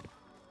 left.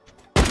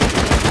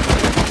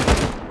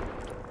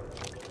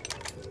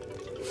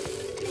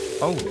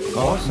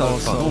 Oh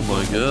sulfur. Oh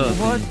my god.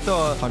 What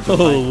the?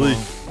 Holy.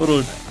 Hold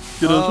on.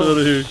 Get us out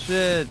of here.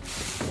 Shit.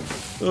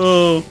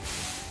 Oh.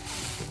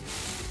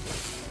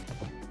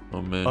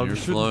 Oh man, Oh, you're we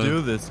shouldn't flying.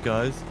 do this,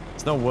 guys.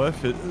 It's not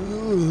worth it.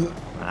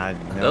 That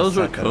was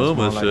what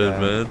Coma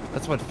said, man.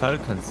 That's what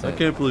Falcon said. I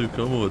can't believe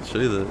Coma would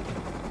say that.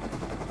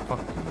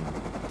 Fuck.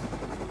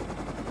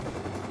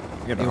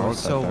 It It was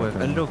so worth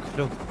it. And look.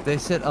 They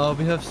said, oh,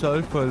 we have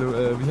sulfur.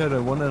 We had a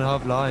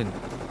 1.5 line.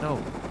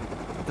 No.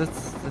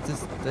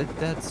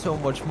 That's so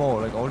much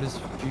more. Like all this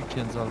GT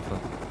and sulfur.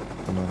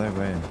 Oh no, they're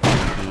way.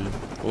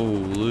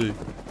 Holy.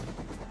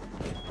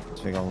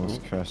 I think I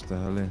almost crashed the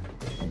heli.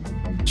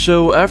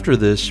 So after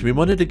this, we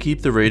wanted to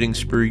keep the raiding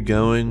spree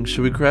going,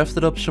 so we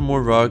crafted up some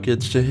more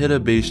rockets to hit a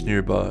base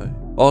nearby.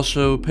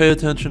 Also, pay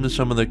attention to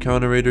some of the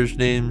counter raiders'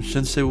 names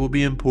since they will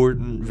be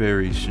important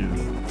very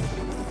soon.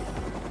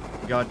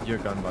 Got your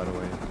gun, by the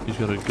way. He's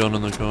got a gun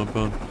on the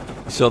compound.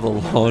 He saw the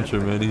launcher,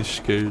 man. He's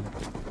scared.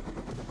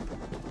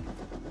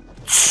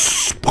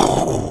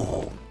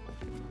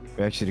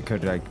 We actually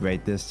could like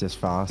raid this just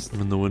fast.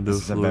 I'm in the window.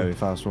 This is a floor. very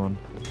fast one.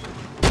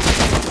 You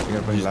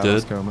gotta bring He's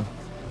ladders, dead. Coma.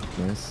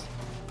 Nice.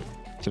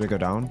 Should I go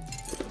down?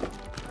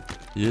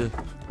 Yeah.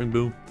 Bring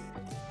boom.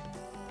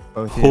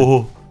 Both here.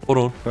 Oh, hold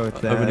on.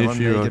 Both I have an one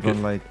HE naked, rocket.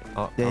 one like.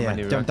 Oh, Yeah.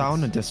 Jump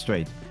down and just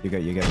straight. You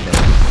get it.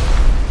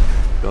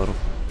 Got him.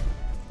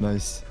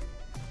 Nice.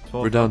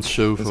 We're down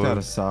so This got far.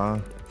 a saw.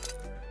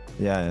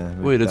 Yeah.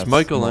 Wait, it's that's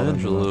more than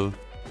Michelangelo.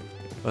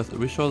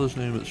 We saw this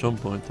name at some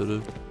point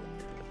today.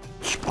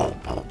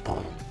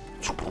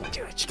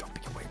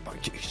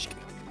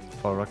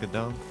 Fall rocket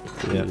down.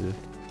 Yeah.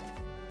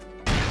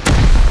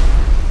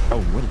 Oh,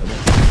 what the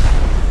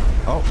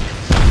Oh.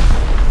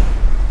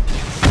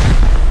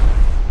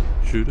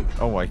 Shoot it.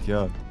 Oh my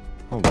god.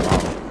 Oh,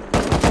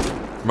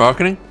 wow.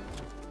 Rocketing?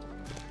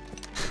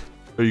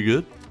 Are you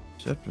good?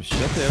 Shut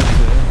there.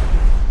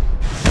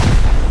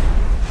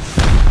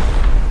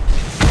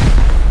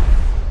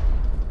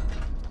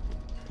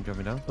 You got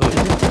me down? Oh,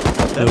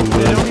 They no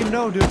way. don't even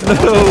know, dude.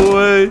 No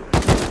way.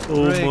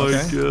 Oh Break. my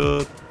Okay.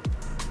 god.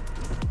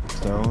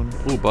 Stone.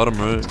 Oh, bottom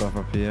right. Stuff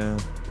up here.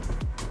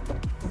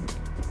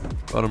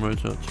 Bottom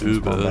right's not too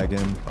Spawn back bad.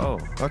 in. Oh.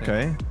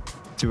 Okay.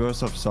 2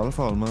 hours of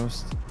sulfur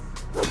almost.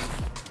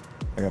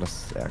 I got a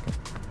okay.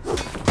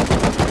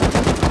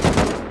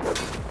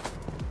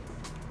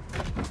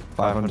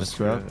 500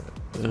 scrap. Yeah.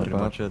 Pretty bad.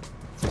 much it.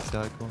 60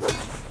 icon.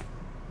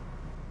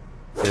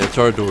 Yeah, it's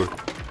our door.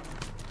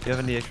 Do you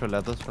have any extra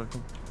ladders,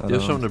 Falcon? You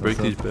have something to break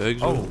these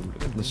bags Oh,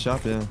 with? The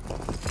shop, yeah.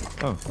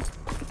 Oh.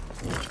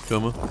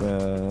 Coma.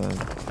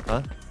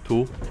 huh?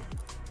 Tool.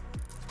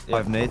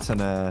 5 nades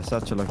and a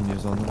satchel I can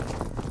use on them.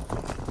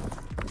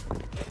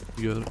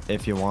 You got it.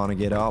 If you want to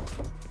get up.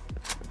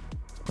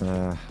 I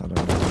don't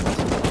know.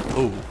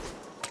 Oh.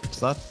 What's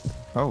that?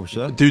 Oh,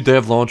 shit. Dude, they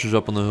have launchers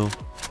up on the hill.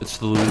 It's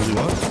the loser.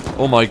 What?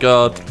 Oh my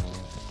god.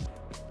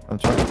 I'm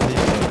trying to peek.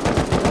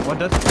 What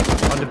that?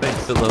 On the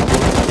base. Hit level.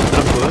 Did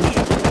I push?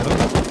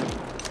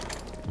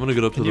 I'm gonna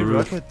get up to Can the you roof.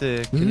 rock with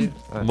the... Can you...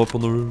 I'm up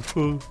on the roof.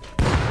 Oh.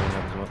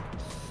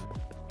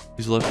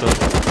 He's left up.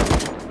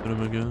 Hit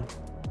him again.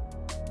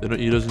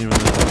 He doesn't even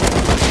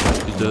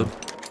know. He's dead.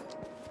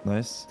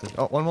 Nice.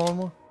 Oh, one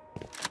more.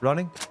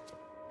 Running.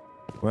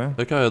 Where?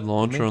 That guy had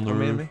launcher on the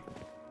roof.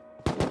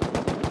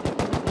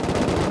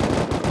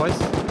 Twice.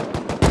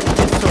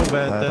 It's so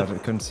bad I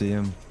that... couldn't see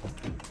him.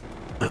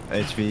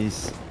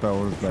 HV's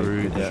bowl, like,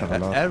 Free. we just have a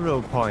lot.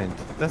 Arrow point.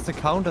 That's the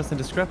counters in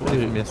the scrap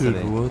Wait, from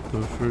yesterday. dude, what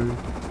the freak?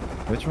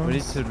 Which We one?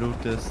 need to loot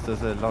this.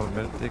 There's a lot of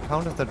metal. The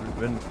counters that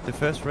when the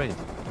first raid,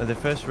 they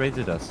first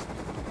raided us.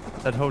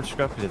 That whole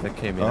scrap pit that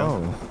came in.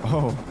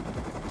 Oh.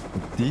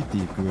 Deep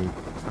group.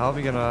 How are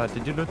we gonna?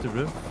 Did you loot the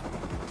roof?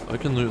 I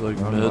can loot like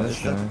Oh,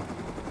 meds.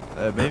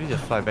 nice, Maybe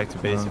just fly back to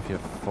base No. if you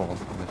fall.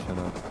 Unless you're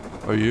not.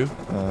 Are you?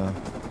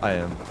 I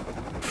am.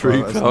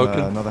 Freak isn't, Falcon.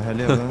 another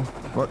heli over there?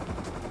 What?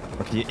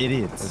 Okay, you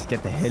idiots. Let's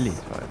get the heli. It's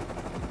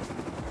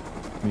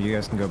fine. You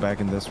guys can go back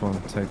in this one.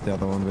 Take the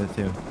other one with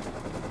you.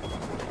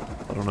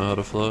 I don't know how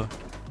to fly.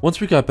 Once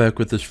we got back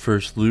with this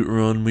first loot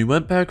run, we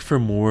went back for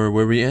more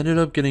where we ended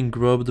up getting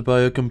grubbed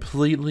by a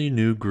completely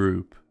new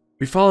group.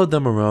 We followed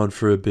them around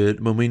for a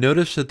bit when we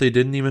noticed that they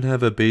didn't even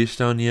have a base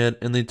down yet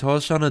and they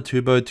tossed down a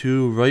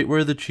 2x2 right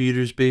where the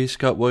cheaters base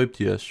got wiped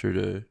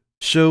yesterday.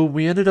 So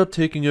we ended up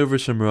taking over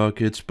some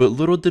rockets, but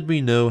little did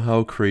we know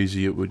how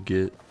crazy it would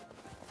get.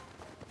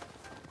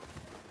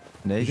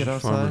 Naked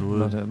Just farming outside? wood.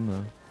 Not him,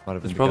 no. Might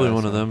have been It's the probably guy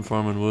one of outside. them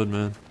farming wood,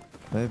 man.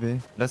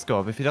 Maybe. Let's go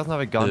up. If he doesn't have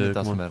a gun, Yeah, it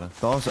doesn't come on. matter.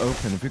 Door's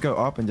open. If you go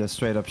up and just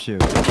straight up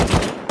shoot. He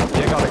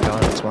got a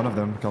gun. It's one of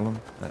them, Colin.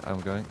 I'm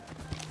going.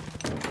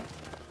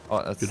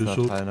 Oh, that's Get a not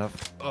shot. high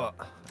enough. Oh.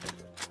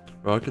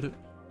 Rocket it?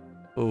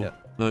 Oh, Yeah.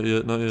 not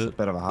yet, not It's a yet.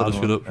 bit of a Let hard us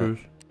get one. up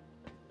first.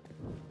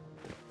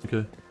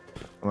 Okay.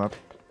 I'm up.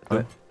 Go.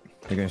 Alright.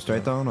 You going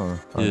straight down or?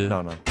 Oh, Yeah.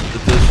 No, no. Hit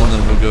this and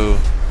then we'll go. And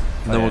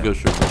then yeah. we'll go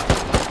straight.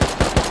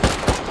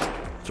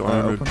 It's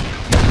armored. Open.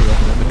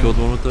 I killed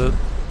one with that.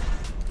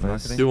 Nice.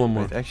 Marketing? Do one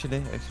more. Wait,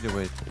 actually,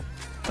 wait.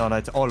 No, no,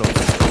 it's all over.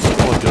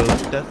 Oh my god.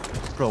 That,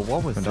 bro,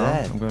 what was Going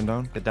that? down. I'm going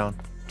down. Get down.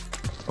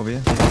 Over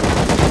here.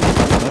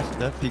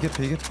 Left. Peek it,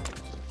 peek it.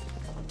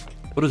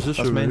 What is this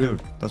That's over main here?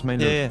 loot. That's main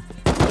Yeah, loot.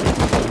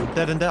 yeah.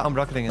 Dead in there. I'm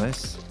rocketing it.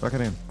 Nice.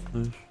 Rocket him.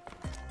 Nice.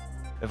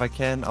 If I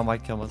can, I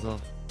might kill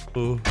myself.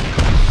 Oh.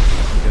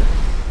 Okay.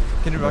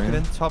 Can you Bring rocket it.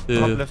 in? Top, Yeah.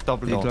 top left,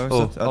 double He door. closed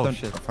Oh. it. I Oh, don't.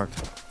 shit. Fuck.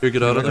 Here,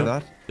 get out of Look there.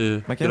 at that. Yeah.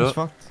 My Get camera's out.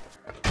 fucked.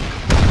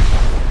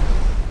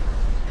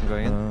 I'm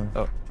going in. Uh,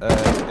 Oh,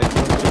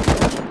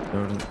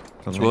 Loaded.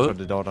 It's Colin. what? Put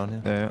the door down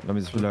here. Yeah, let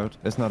me just reload.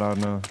 It's not out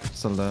now. It's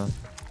still there. I'm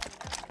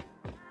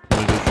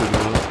gonna go shoot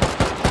it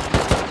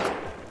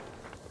up.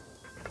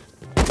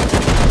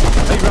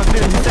 Hey,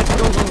 rocket in. He's dead.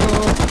 Go, go, go,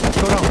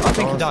 go. Go down. I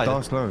think he died.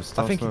 Door's closed.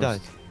 I think he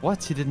died.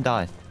 What? He didn't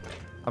die.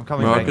 I'm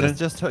coming Rocketing?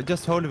 back.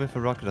 Just hold it with a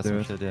rocket or some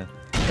Dude. shit, yeah.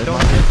 It Don't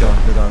might hit be though.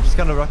 the door. He's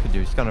gonna rocket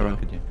you. He's gonna Yeah.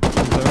 rocket you.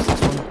 Close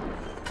this one.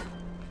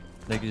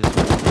 Like you just.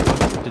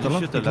 Did you Don't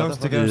shoot the be close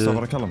ladder? to go, Yeah. so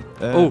what I kill him.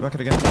 Oh.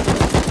 Rocket again.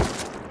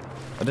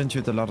 I didn't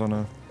shoot the ladder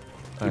now.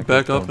 You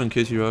back up in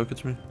case he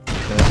rockets me. I I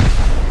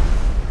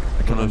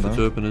killed don't know him if it's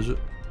now. open, is it?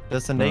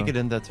 There's a No. naked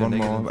in there too. One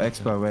naked in more. there.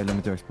 Explore. Wait, let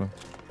me do explore.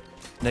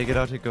 Naked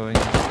out here going.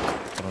 I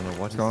don't know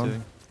what It's he's gone.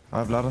 doing. I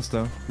have ladders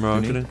though. I'm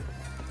rocketing.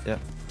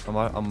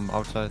 I'm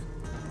outside.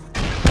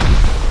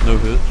 No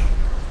hits.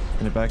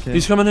 In the back here.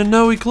 He's coming in.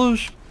 No, he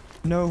closed.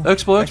 No.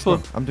 Expo, expo.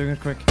 I'm doing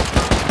it quick.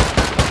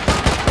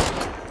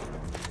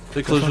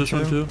 They closed one this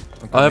one too.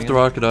 too. I have to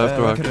rocket. I have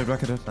to rocket.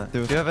 Rocket it. Do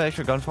Do it. you have an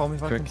extra gun for me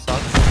if I Quick. can start?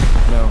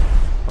 No.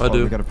 I Oh,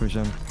 do. We gotta push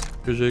in.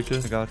 Here's I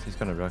AK. got. He's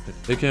gonna rocket.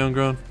 AK on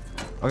ground.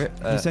 Okay,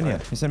 he's in here.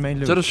 He's in main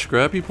Is loot. that a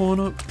scrappy pulling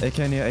up? AK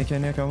in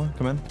here, come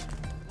on.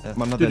 Yeah. I'm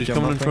not Dude, that he's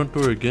jump coming in up front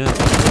door again.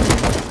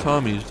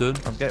 Tommy's dead.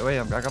 Wait,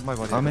 I got my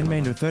body. thing. I'm in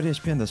main loot, 30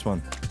 HP in this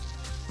one.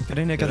 Get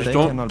in here, get Yeah, the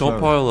AK and I'll Don't blow.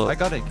 pile I up.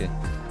 got AK.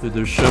 Dude,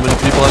 there's so many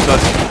people. I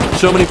got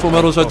so many full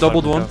metals. I Go,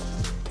 doubled fucking one.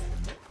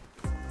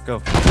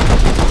 Go.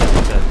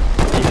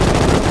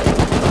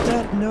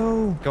 Dead,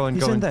 no. Go in,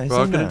 He's go in in. there, he's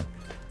Rocket in it. there.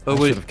 Oh I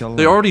wait, should've killed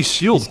they him. already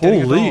sealed. He's getting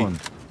it Holy! on.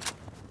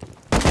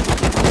 There's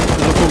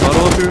a full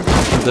metal up here.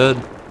 I'm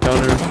dead.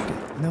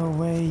 Counter. No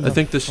way. I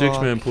think the fuck?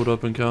 6-man pulled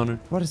up and countered.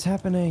 What is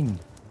happening?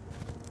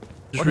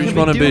 Just What did respawn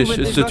we on do base. when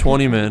It's they the got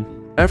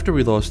 20-man. After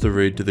we lost the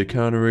raid to the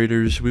counter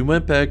raiders, we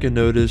went back and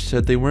noticed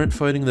that they weren't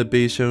fighting the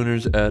base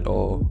owners at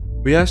all.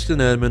 We asked an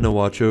admin to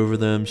watch over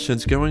them,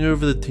 since going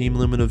over the team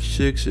limit of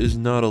 6 is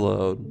not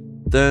allowed.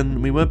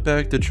 Then, we went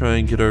back to try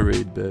and get our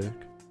raid back.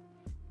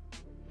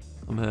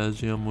 I'm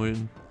hazy, I'm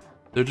waiting.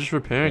 They're just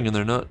repairing and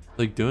they're not,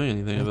 like, doing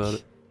anything about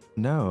it.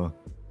 No.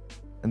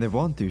 And they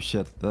won't do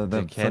shit. They're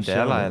can't for sure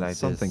ally like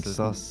something this.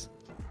 sus.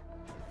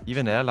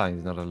 Even airline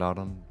is not allowed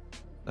on.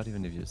 Not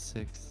even if you're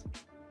 6.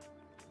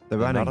 They're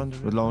They're not running under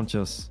with it?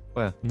 launchers.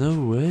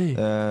 No way.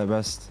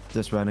 West,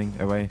 just running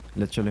away,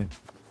 literally.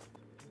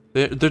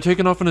 They're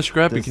taking off in a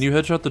scrappy. This- Can you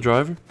headshot the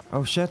driver?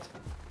 Oh shit.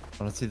 I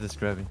don't see this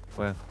grabbing.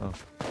 Where? Oh.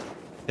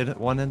 Hit it,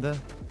 one in there.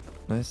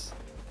 Nice.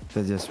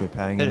 They're just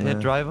repairing Hit, in hit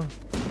there. driver.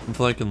 I'm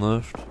flanking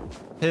left.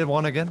 Hit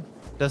one again.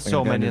 There's They're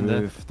so gonna go many in the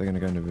there. roof. They're gonna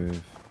go in the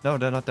roof. No,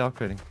 they're not. They're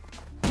upgrading.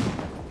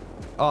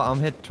 Oh,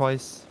 I'm hit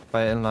twice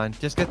by inline.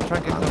 Just try and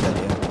get close.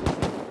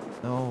 Yeah.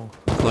 No.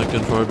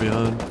 Flanking far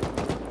behind.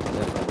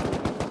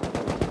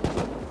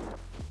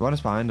 One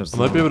is behind us. I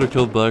might be able to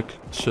kill Black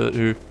Set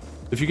here.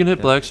 If you can hit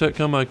Yeah. Black Set,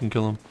 come, I can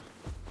kill him.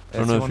 I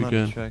don't know if you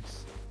can.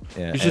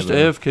 Yeah, He's just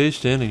everyone. AFK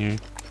standing here.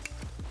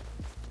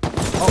 Oh,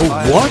 Oh,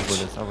 I had what?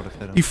 bullets. I would have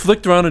hit him. He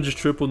flicked around and just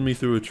tripled me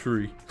through a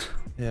tree.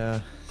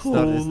 Yeah. It's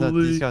not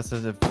Holy. these guys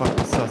are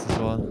fucking sus as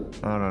well.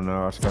 I don't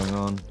know what's going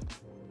on.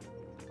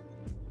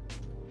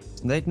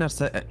 They'd not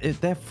say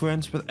they're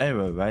friends with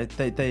Arrow, right?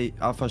 They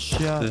are for sure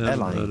They haven't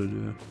ally.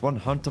 added, yeah.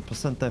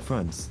 100% they're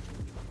friends.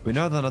 We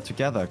know they're not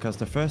together because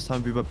the first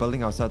time we were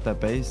building outside their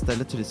base, they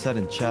literally said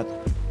in chat.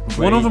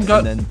 One of them "Wait,"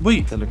 got. and then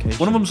Wait. the location.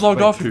 One of them's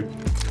logged Wait, off here.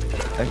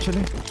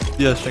 Actually,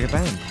 Yes. they get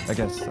banned. I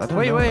guess. I don't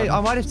Wait, know. wait.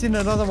 I might have seen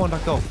another one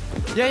that go.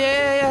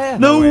 Yeah.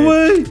 No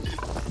way.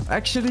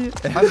 Actually, I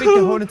think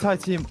the whole entire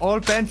team all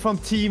banned from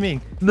teaming.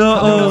 No.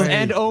 Counters way.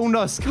 and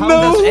owners. No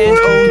Counters and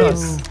way.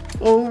 owners.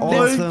 Oh All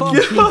Let's of them. my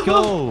fucking god.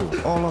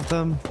 go. all of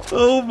them.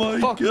 Oh my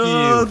Fuck you.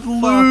 god. Fuck you,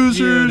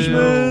 Losers, dude.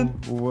 man.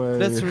 Way.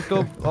 Let's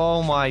go.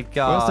 Oh my Where's the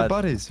god.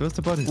 bodies? Where's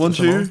the bodies? One's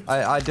Put them here. all.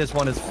 I this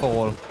one is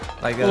full.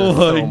 Like Oh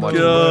so my much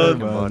God. fucking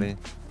body. You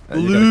got a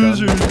gun?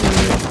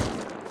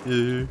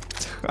 Losers.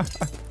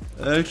 Yeah.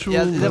 Actual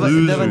Yeah, there was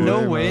loser.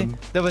 no way. man.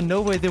 There was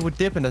no way they would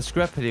dip in a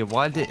scrap pit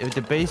while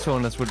the base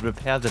owners would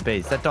repair the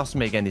base. That doesn't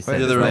make any sense.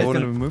 yeah, they were right?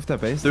 holding- Gonna remove their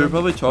base. They were then?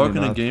 probably talking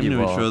Probably in not. game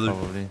to each other.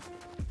 Probably.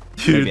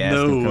 Dude, Maybe ask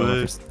no them, way.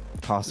 if it's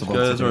possible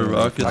These guys to are do it.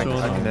 rockets I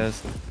on can them.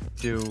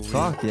 ask.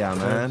 Fuck yeah,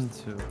 man.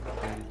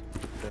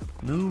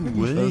 No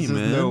way, There's just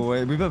man. no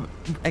way. We were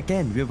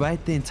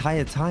right the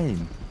entire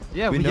time.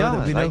 Yeah, we know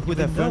that we know who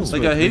they're friends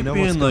Like, with. I hate we know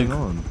being, what's like, going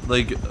on.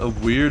 Like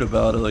weird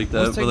about it like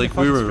that, Who's but like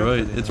taking we the were fucking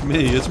right. script It's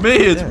me. It's me.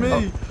 It's Yeah.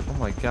 me. Oh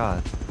my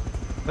god.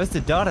 Where's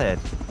the dot at?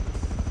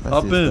 That's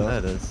Up his in.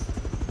 stuff. That is.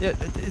 Yeah,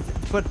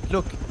 but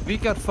look, we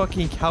got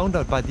fucking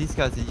countered by these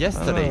guys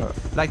yesterday.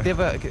 Like they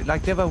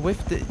were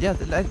with the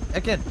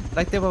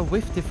they were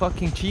with the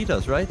fucking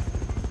cheaters, right?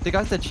 The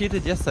guys that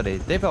cheated yesterday,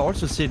 they were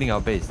also sealing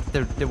our base.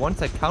 The ones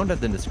that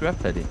countered in the scrap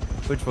paddy,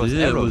 which was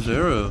Yeah, it Arrow. was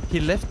Arrow. He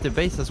left the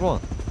base as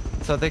well,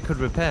 so they could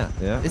repair.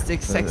 Yeah. It's the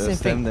exact same It's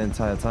them thing. the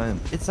entire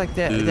time. It's like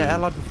Dude. they're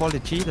allied with all the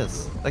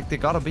cheaters. Like they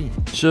gotta be.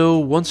 So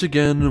once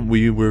again,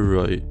 we were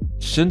right.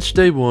 Since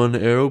day one,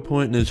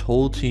 Arrowpoint and his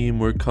whole team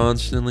were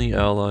constantly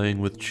allying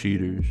with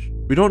cheaters.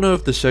 We don't know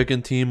if the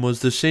second team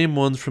was the same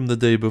ones from the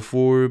day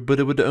before, but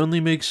it would only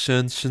make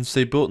sense since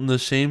they built in the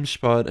same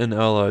spot and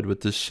allied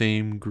with the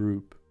same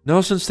group.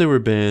 Now since they were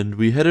banned,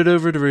 we headed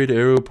over to raid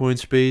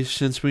Arrowpoint's base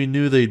since we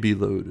knew they'd be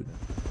loaded.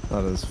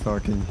 That is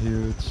fucking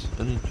huge.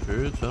 Any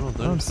turrets? I don't I think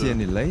don't so. see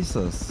any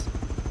lasers.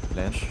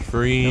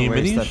 Free No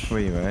way is minis? that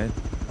free, right?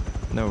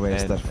 No way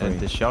is that free. And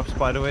the shops,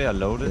 by the way, are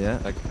loaded. Yeah,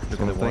 Like that's look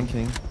what at I'm the one.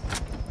 thinking.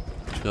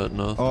 It's got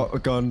nothing. Oh,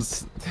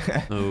 guns.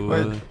 No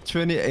Wait, way.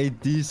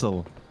 28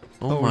 diesel.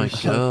 Oh holy my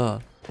shit.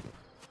 god.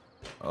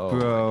 Oh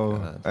Bro. my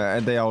God.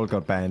 And they all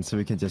got banned, so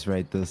we can just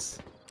raid this.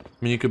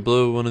 I mean, you could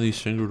blow one of these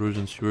single doors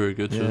and see where it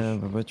gets Yeah, us.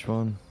 but which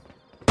one?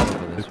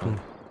 This Pick one. one.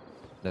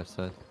 Left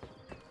side.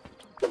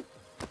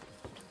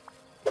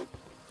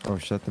 Oh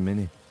shit, the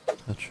mini.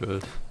 That's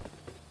right.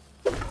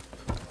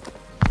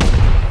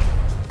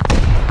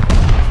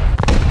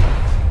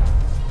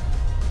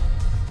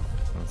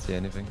 I don't see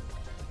anything.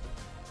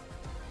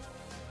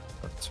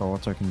 A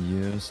torch I can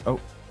use. Oh,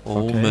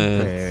 Oh okay.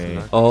 man.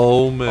 Wait.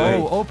 Oh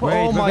man. Oh Wait,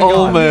 my wait,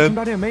 Oh, god. man.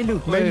 Somebody main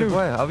loot, main Wait, loot.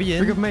 where? Are we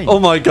Pick in? up main. Oh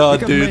my god,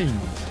 Pick up dude. main.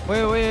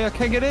 Wait, I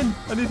can't get in.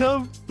 I need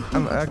help.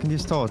 I can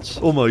use torch.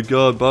 Oh my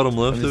god, bottom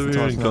left Let me over see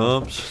here the in torch now.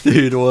 comps.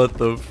 Dude, what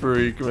the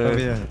freak, Over man.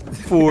 here.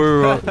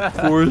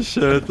 Four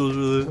shackles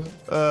with it.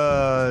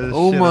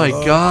 Oh shit, my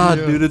oh, god,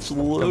 yeah. dude, it's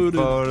loaded.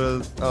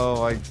 Bonus.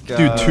 Oh my god.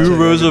 Dude, two Check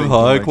rows of everything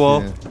high back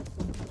qual. here.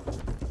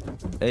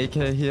 AK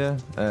here,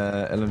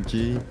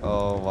 LMG.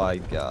 Oh my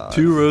god.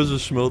 2 rows of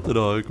smelted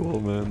high qual,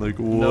 man. Like,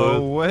 what?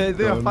 No way,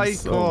 they're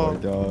Guns. high Oh core. my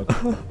god.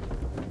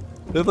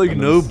 They have like Let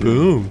me no see.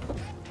 boom.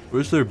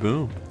 Where's their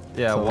boom?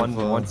 Yeah, So one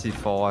far.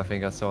 C4 I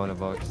think I saw in a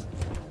box.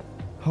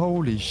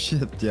 Holy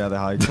shit, yeah, the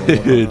high core.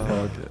 Dude.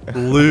 Fuck.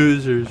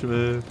 Losers,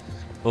 man.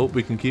 Oh,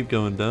 we can keep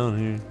going down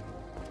here.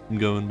 I'm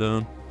going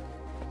down.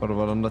 What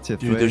about under tier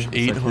 3? Dude, there's It's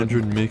like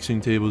 800 mixing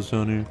tables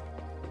down here.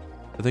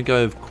 I think I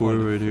have core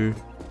Holy right here.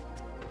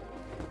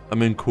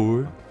 I'm in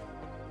core.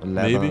 hidden.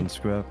 Leather maybe. and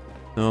scrap.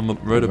 No, I'm up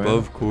right Where?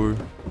 above core.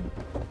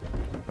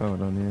 Oh,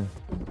 down here.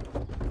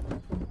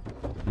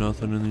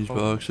 Nothing in these Oh.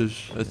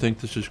 boxes. I think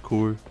this is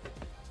core.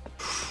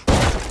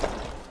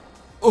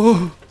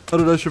 Oh! How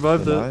did I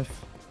survive The that?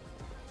 knife.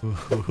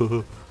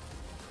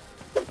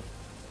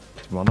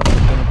 Is one of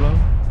them gonna blow?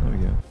 There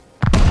we go.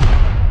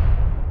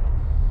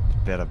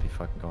 Better be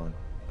fucking gone.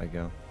 I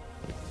go.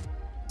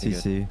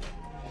 TC.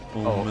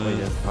 Oh, man. wait,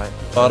 yes, right.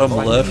 Bottom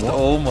Right. left.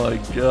 Oh my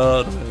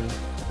god, man.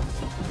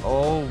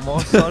 Oh,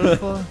 more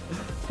sulfur.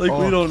 Like,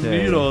 we don't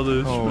Okay. need all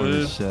this, Holy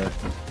man. shit.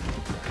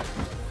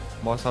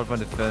 More sulfur in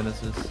the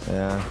furnaces.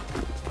 Yeah.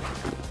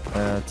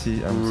 I'm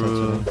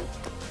Bruh. such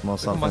a more How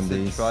stuff much than they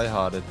these. try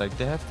harded. Like,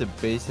 they have the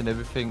base and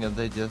everything, and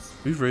they just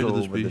We've raided go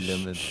this over the beast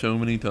limit. so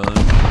many times.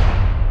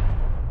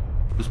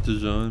 This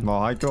design.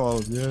 More high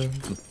gold, yeah.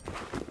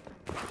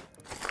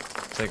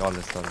 Take all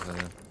this stuff.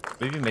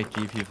 Maybe make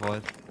GP for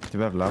it. Do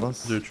we have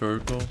ladders? Is there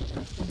charcoal?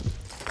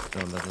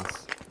 No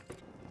letters.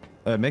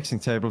 Mixing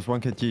tables,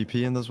 1k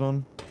GP in this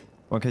one.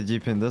 1k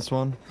GP in this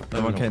one. I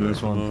And 1k in haven't this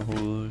played for one. my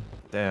whole life.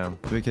 Damn.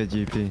 3k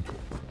GP.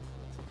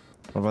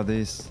 What about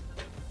these?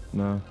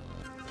 No.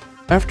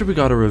 After we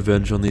got our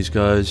revenge on these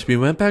guys, we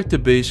went back to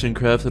base and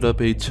crafted up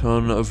a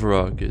ton of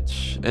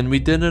rockets. And we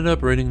did end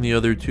up raiding the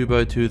other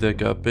 2x2 that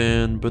got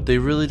banned, but they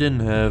really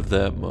didn't have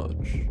that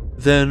much.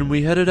 Then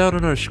we headed out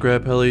on our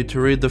scrap heli to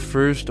raid the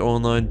first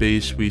online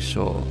base we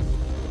saw.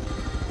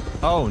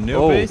 Oh, new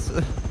Oh. base?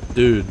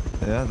 Dude,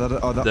 Yeah, they're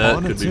that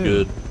on it could be too.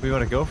 good. We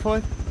wanna go for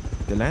it?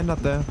 They land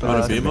up there. But Wanna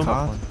that's beam the 'em?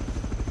 car.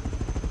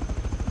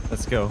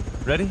 Let's go.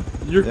 Ready?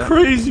 You're Yeah.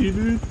 crazy,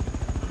 dude.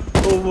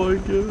 Oh my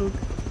god.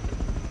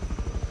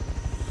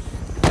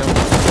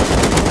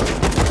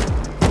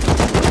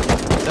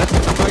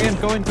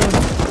 Go in.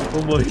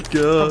 Oh my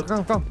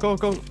god.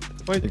 Go.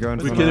 Wait. You're going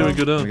We for can't now. even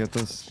go down. We get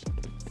this.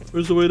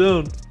 Where's the way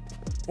down?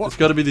 What? It's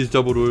gotta be these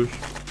double doors.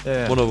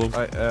 Yeah. One of them.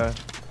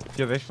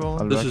 Do you have expo?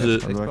 I'll This wreck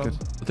is it. I'll wreck it.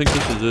 I think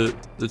this is it.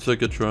 It's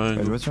like a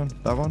triangle. Wait, which one?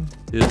 That one?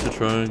 Yeah, it's a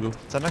triangle.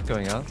 Is that not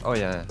going out? Oh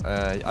yeah.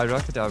 I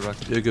rock it.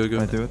 Yeah, go.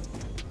 I do it.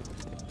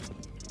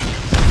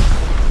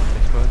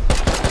 Explode.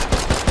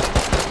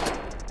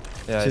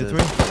 Yeah, it C3.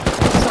 is.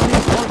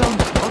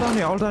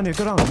 All down here.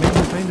 Go down.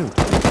 Main dude.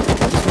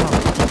 Just go down.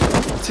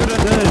 To the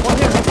one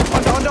here.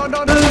 On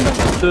down.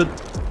 Dude,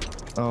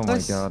 Oh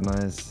Nice. my god,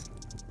 nice.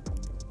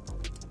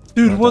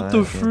 dude Not what that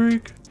the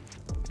accurate. freak?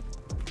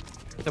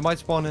 They might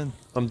spawn in.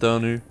 I'm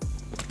down here.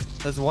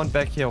 There's one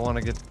back here. I want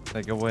to get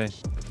like away.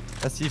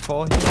 I see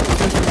 4 here.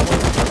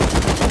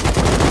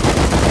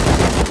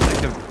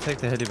 Take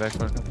the heli back,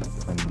 welcome.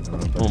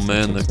 Oh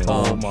man, the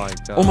Oh calm. my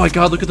god. Oh my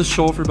god, look at the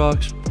sulfur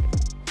box.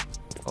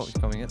 Oh, he's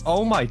coming in.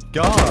 Oh my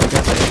god. I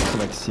guess I have to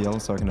like seal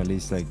so I can at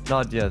least like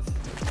Not yet.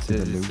 see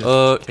the It's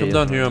loot. just Come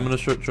down chaos here. right I'm gonna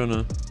start trying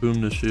to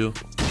boom the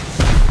shield.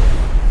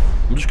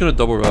 I'm just gonna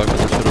double rocket.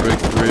 It's gonna break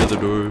 3 of the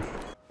doors.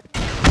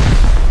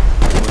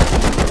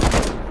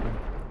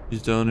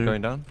 He's down now. here.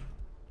 Going down.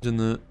 He's in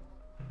the.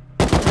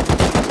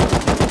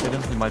 Hit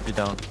him. He might be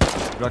down.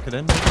 Rocket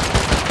in.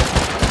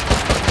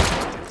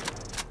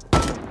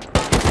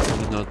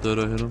 He's not dead.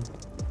 I hit him.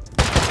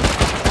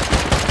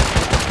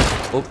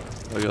 Oh,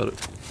 I got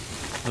it.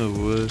 No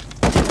way.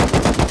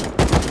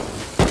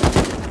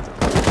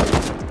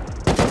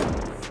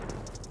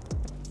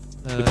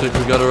 Looks like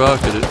we gotta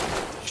rocket it.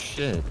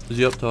 Shit. Is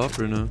he up top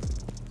or no?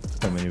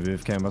 So many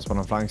roof cameras, but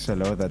I'm flying so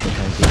low that they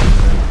can't get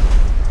anything.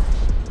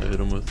 I hit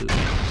him with it.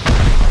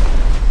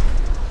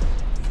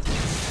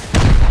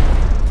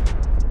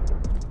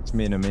 It's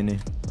me and a mini.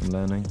 I'm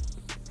landing.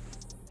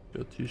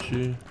 Got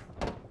TC.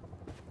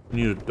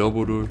 We need a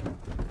double door.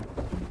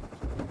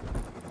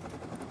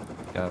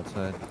 Get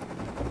outside.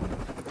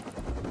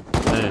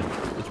 Man,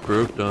 it's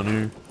broke down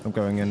here. I'm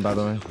going in, by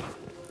the way.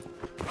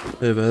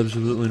 They have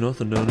absolutely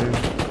nothing down here.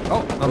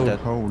 Oh, I'm dead.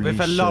 Holy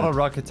With a lot shit. of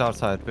rockets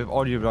outside. With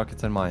all your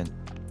rockets in mine.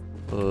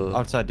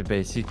 Outside the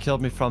base. He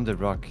killed me from the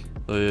rock.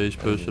 Oh yeah, he's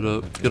posted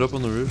up. Get up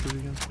on the roof if you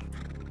can.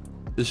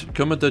 Just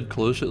come at dead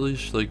close at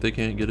least. Like they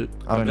can't get it.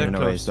 I don't They're even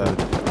know where he's close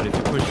to at. it, but if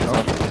you push it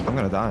up I'm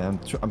gonna die.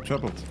 I'm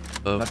tripled.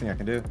 Oh, Nothing I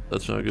can do.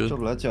 that's not good.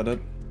 Triple headshot it.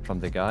 from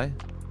the guy.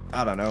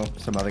 I don't know.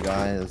 Some other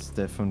guy. It's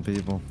different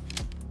people.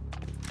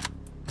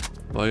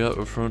 Well, I got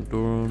the front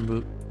door on, but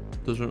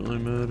it doesn't really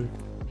matter.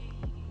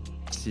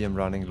 See him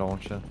running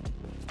launcher.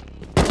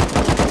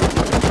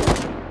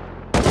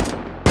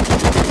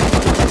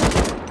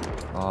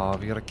 Oh,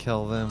 we gotta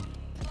kill them.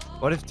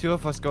 What if 2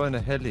 of us go in a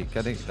heli,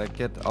 get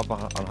up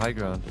on high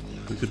ground?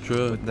 We could try.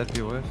 Wouldn't that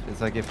be worth?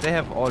 It's like if they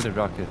have all the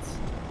rockets.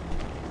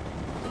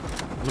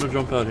 I'm gonna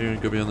jump out here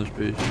and go behind this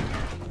base.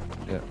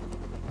 Yeah.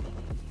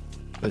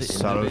 This in the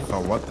solid base? for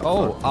what? The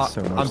Oh, fuck?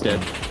 There's so much I'm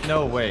dead. stuff.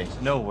 No way,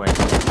 no way.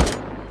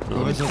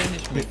 No, is it?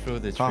 Finish me through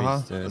the Haha,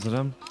 trees, dude. is it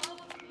him?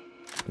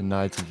 The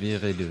night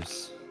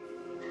virus.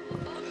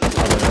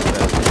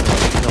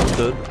 I'm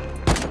dead.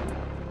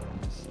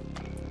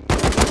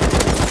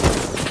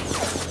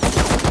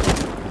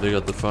 They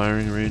got the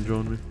firing range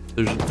on me.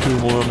 There's 2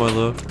 more on my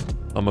left.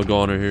 I'm a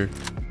goner here.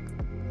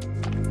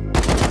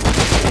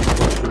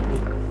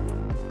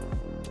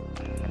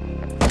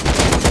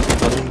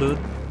 That one dead.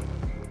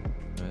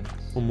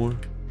 Nice. 1 more.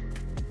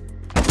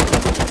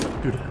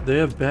 Dude, they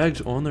have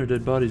bags on their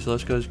dead bodies.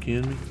 Last guy's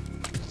keying me.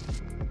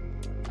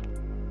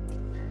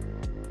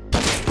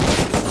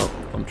 Oh,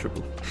 I'm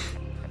triple.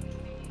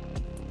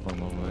 On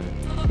my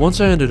way. Once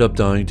I ended up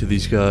dying to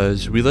these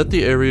guys, we let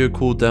the area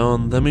cool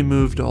down, then we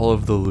moved all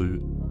of the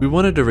loot. We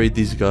wanted to raid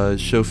these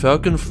guys, so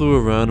Falcon flew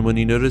around when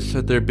he noticed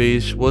that their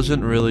base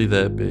wasn't really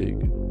that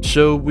big.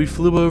 So we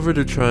flew over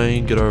to try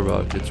and get our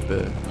rockets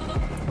back.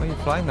 Why are you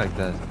flying like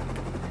that?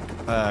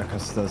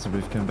 Cause there's a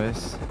roof cam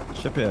base.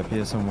 Should be up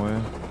here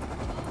somewhere.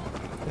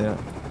 Yeah.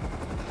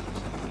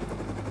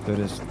 Do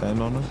they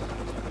stand on it?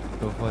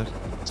 Go for it.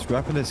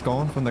 Scrapple is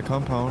gone from the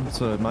compound,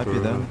 so it might be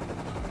them.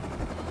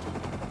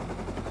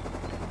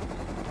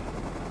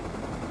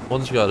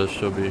 One's gotta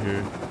still be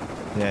here.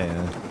 Yeah,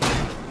 yeah.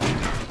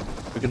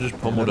 We can just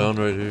pummel down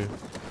right here.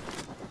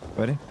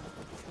 Ready?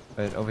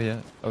 Wait, over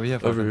here. Over here.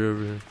 Over here,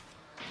 over here.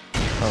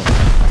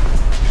 Oh.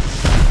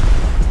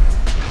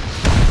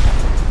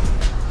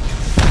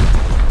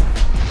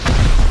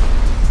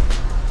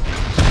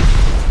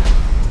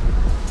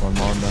 One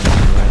more on the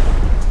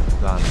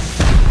right. Done.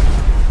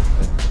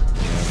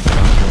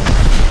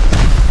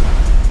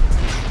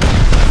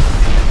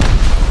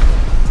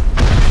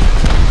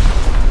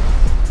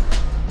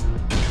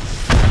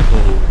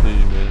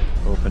 Holy man.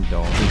 Open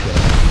door.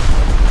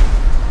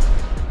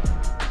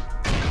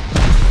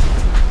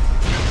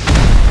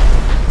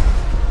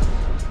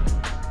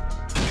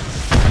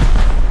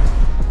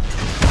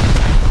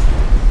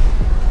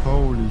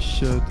 Holy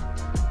shit.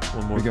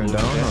 One more. We going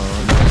floor. down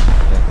or no?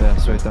 Yeah,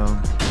 straight down.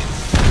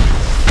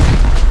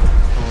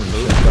 Holy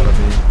shit, gotta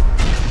be.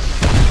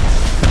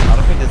 I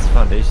don't think it's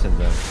foundation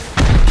though.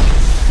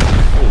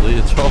 Holy,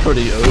 it's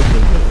already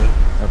open, man.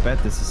 I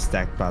bet this is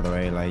stacked, by the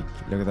way. Like,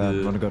 look at that.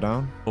 Yeah. Wanna go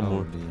down? One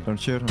more. Holy. Don't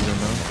shoot, I'm going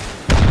down.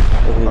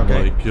 Oh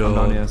Okay, my god. I'm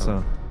down here,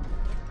 so.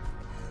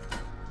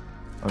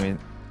 I mean,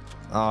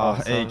 Oh,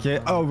 so-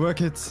 AK. Oh,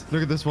 rockets.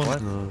 Look at this one.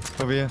 What? No.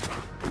 Over here.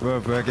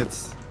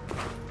 Rockets.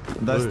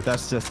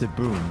 That's just a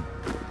boom.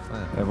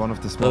 One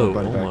of the small Oh,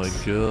 body oh my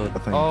bags, god. I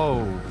think.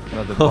 Oh,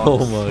 another Oh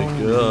box. my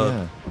Oh, god.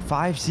 yeah.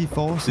 5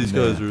 C4s. These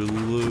guys are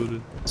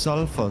loaded.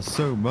 Sulfur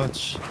so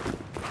much.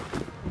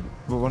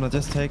 We wanna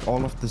just take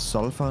all of the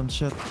sulfur and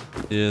shit,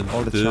 Yeah, and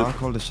all the dip.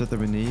 charcoal, the shit that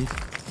we need.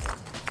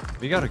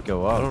 We gotta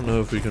go I up. don't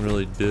know if we can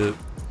really dip.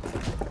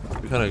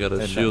 We kinda gotta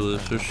And seal that-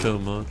 this. There's so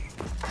much.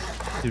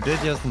 Do they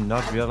just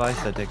not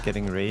realize that they're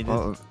getting raided?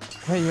 Oh,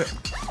 hey,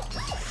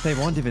 they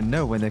won't even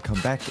know when they come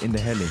back in the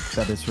heli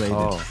that it's raided.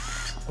 Oh.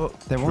 Well,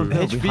 They won't True.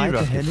 know. HV We hide the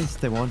rockets. helis,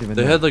 they won't even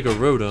They know. had like a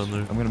row down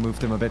there. I'm gonna move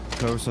them a bit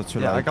closer to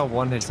yeah, I like... got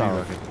one HP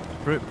south.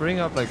 rocket. Bring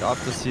up like up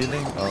the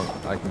ceiling. Oh,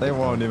 I can. They get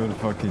won't one. even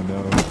fucking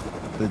know.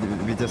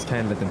 We just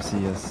can't let them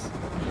see us.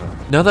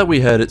 Now that we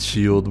had it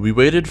sealed, we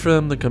waited for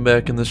them to come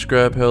back in the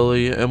scrap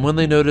heli, and when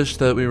they noticed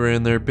that we were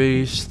in their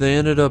base, they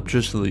ended up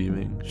just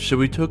leaving, so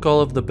we took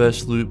all of the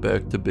best loot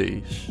back to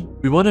base.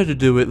 We wanted to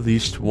do at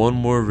least one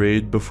more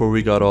raid before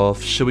we got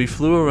off, so we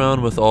flew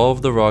around with all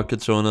of the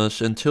rockets on us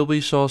until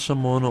we saw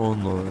someone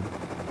online.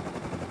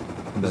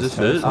 Is this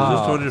it? Is this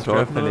Ah, the one you're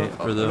talking scrappily.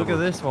 about? Or Oh, the look at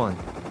this one.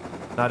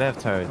 Now they have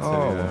turrets.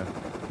 Oh. everywhere.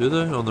 Do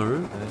they? On the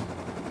roof?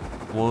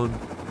 Yeah. One.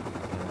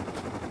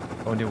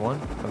 Only one?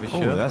 Are we Oh,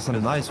 sure? that's a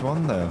nice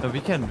one though. No, we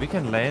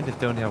can land if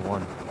they only have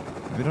one.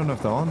 We don't know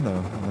if they're on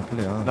though. They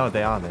probably are. No,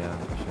 they are. Sure.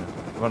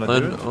 You wanna do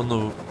Land it? on the...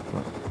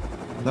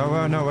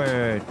 No,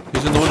 wait.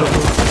 He's in the window.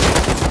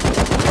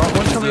 Oh,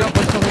 one's coming up.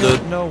 One's coming Dead.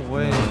 up. No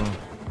way. No.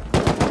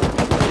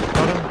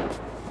 Got him.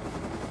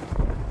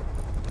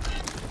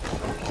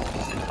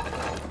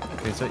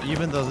 Okay, so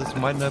even though this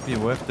might not be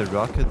worth the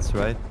rockets,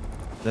 right?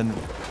 Then,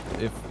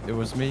 if it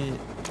was me,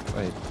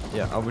 wait,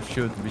 yeah, we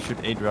should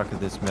 8 rocket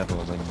this metal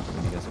when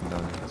you guys come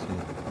down.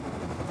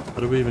 See, How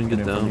do we even get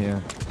From down?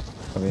 here.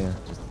 Oh yeah.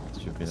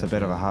 should be It's a like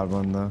bit of a that. hard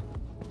one though.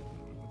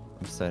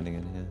 I'm standing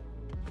in here.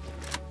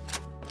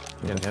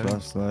 With Yeah, a we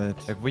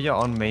flashlight. Like we are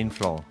on main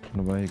floor,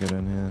 No way you get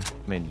in here.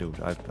 main loot.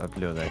 I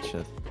blew that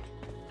shit.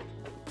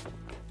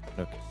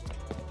 Look.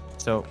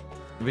 So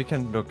we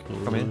can look.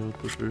 Come in.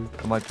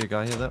 There might be a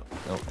guy here though.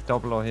 No,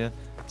 double or here.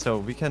 So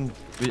I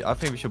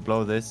think we should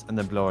blow this and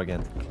then blow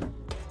again.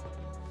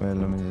 Well,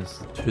 let me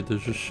just... Dude,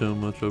 there's just so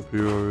much up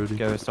here already.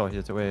 Garage store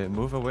here. So wait,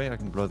 move away. I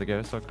can blow the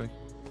garage store quick.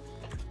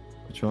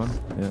 Which one?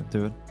 Yeah,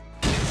 do it.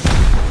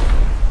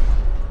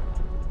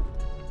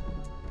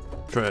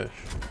 Trash.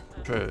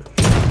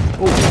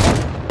 Oh!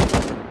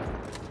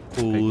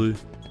 Holy.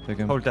 Take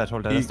him. Hold that. He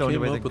That's the only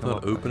came way they up can come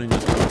without up. opening the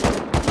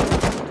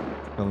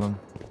door. Hold on.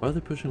 Why are they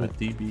pushing with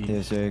DB?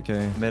 Yes, yeah,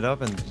 okay. Mid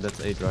up and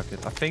that's 8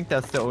 rocket. I think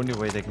that's the only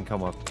way they can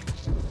come up.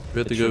 We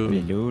have to It should go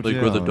be Loot, like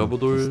yeah, where the or double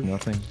door just is.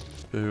 Nothing.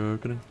 Okay, you're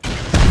opening.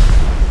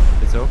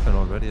 It's open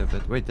already a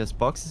bit. Wait, there's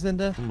boxes in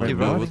there? Oh my keep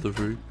god, going. what the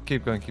freak?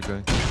 Keep going.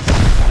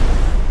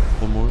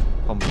 One more.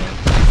 Pump down.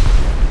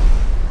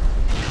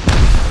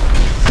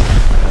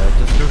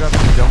 Just look up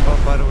and jump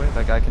up, by the way.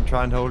 Like, I can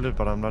try and hold it,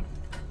 but I'm not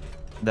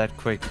that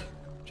quick.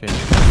 Changing.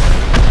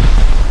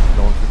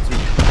 Launch it too.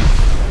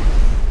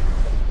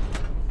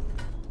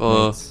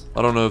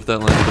 I don't know if that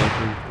landed up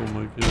here. Oh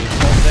my god.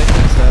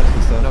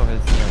 He's dead. No,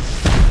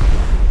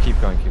 it's Keep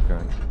going.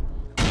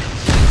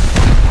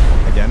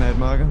 Again, Ed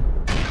Morgan.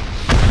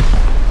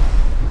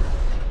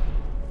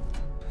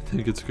 I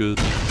think it's good.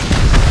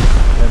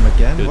 Him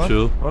again? Yeah, What?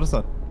 chill. What is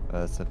that?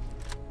 That's it.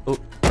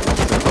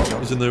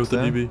 He's in there with the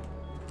Sam? DB.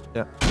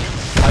 Yeah.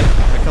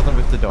 I cut them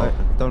with the door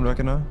open. Don't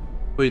reckon now?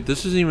 Wait,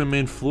 this isn't even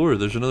main floor.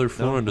 There's another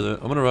floor No. under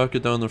that. I'm gonna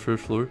rocket down the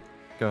first floor.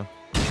 Go.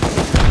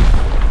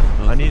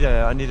 No. I need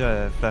a I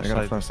flashlight.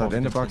 got a flashlight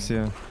in the before we box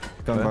here.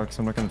 Gun Where? box.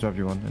 I'm not gonna drop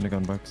you one. In the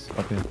gun box.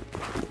 Up here.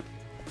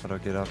 How do I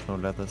get up? No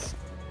leathers.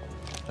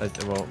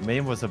 Well,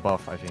 main was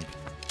above, I think.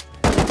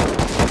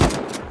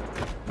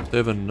 They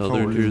have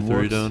another Holy tier 3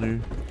 whoops. down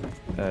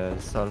here.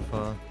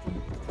 Sulfur.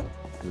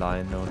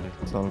 Line only.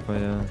 Sulfur,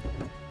 yeah.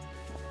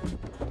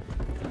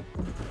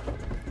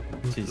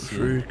 What the TC.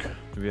 freak?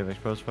 Do we have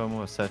exposed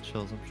ammo or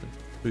satchel or some shit?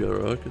 We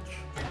got rockets.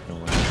 No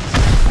way.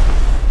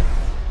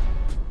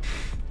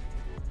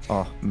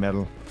 Oh,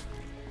 metal.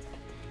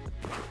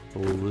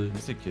 Holy.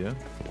 Secure.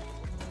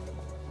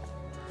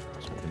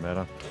 Doesn't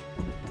matter.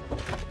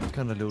 What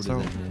kind of loot So,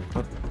 is in here?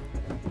 what?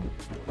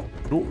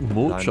 Not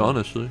much, Line up.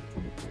 honestly.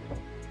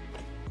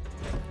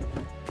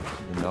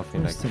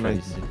 Nothing like There's still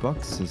like crazy.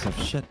 boxes of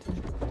shit.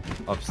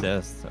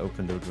 Upstairs,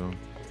 open loot room.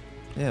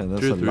 Yeah,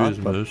 there's Tier a 3 lot, is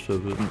but most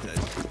of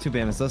it. to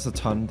be honest, there's a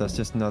ton. That's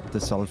just not the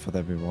sulfur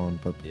that we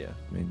want, but Yeah.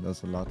 I mean,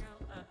 there's a lot.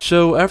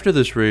 So after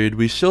this raid,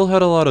 we still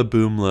had a lot of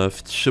boom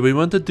left, so we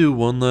went to do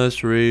one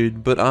last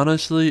raid, but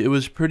honestly, it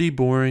was pretty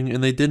boring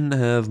and they didn't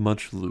have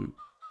much loot.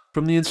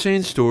 From the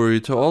insane story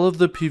to all of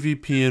the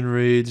PvP and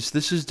raids,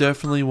 this is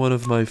definitely one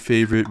of my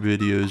favorite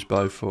videos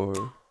by far.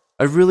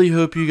 I really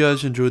hope you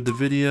guys enjoyed the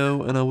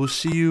video, and I will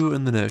see you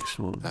in the next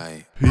one.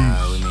 Like,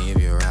 ride with me if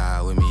you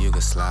ride with me, you can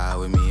can slide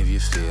with me if you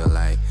feel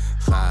like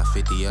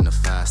 550 on the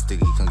 5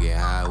 sticky, come get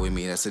high with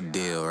me, that's a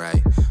deal,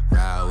 right?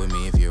 Ride with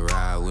me if you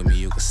ride with me,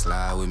 you can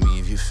slide with me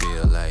if you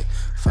feel like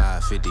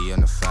 550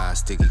 on the 5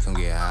 sticky, come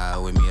get high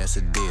with me, that's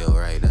a deal,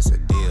 right? That's a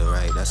deal,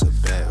 right? That's a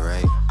bet,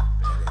 right?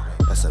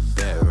 That's a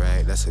bet,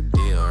 right? That's a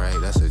deal, right?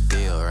 That's a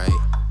deal, right?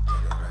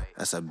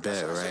 That's a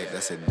bet, right?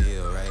 That's a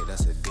deal, right?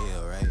 That's a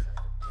deal, right?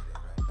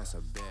 That's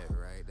a bet,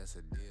 right? That's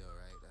a deal, right?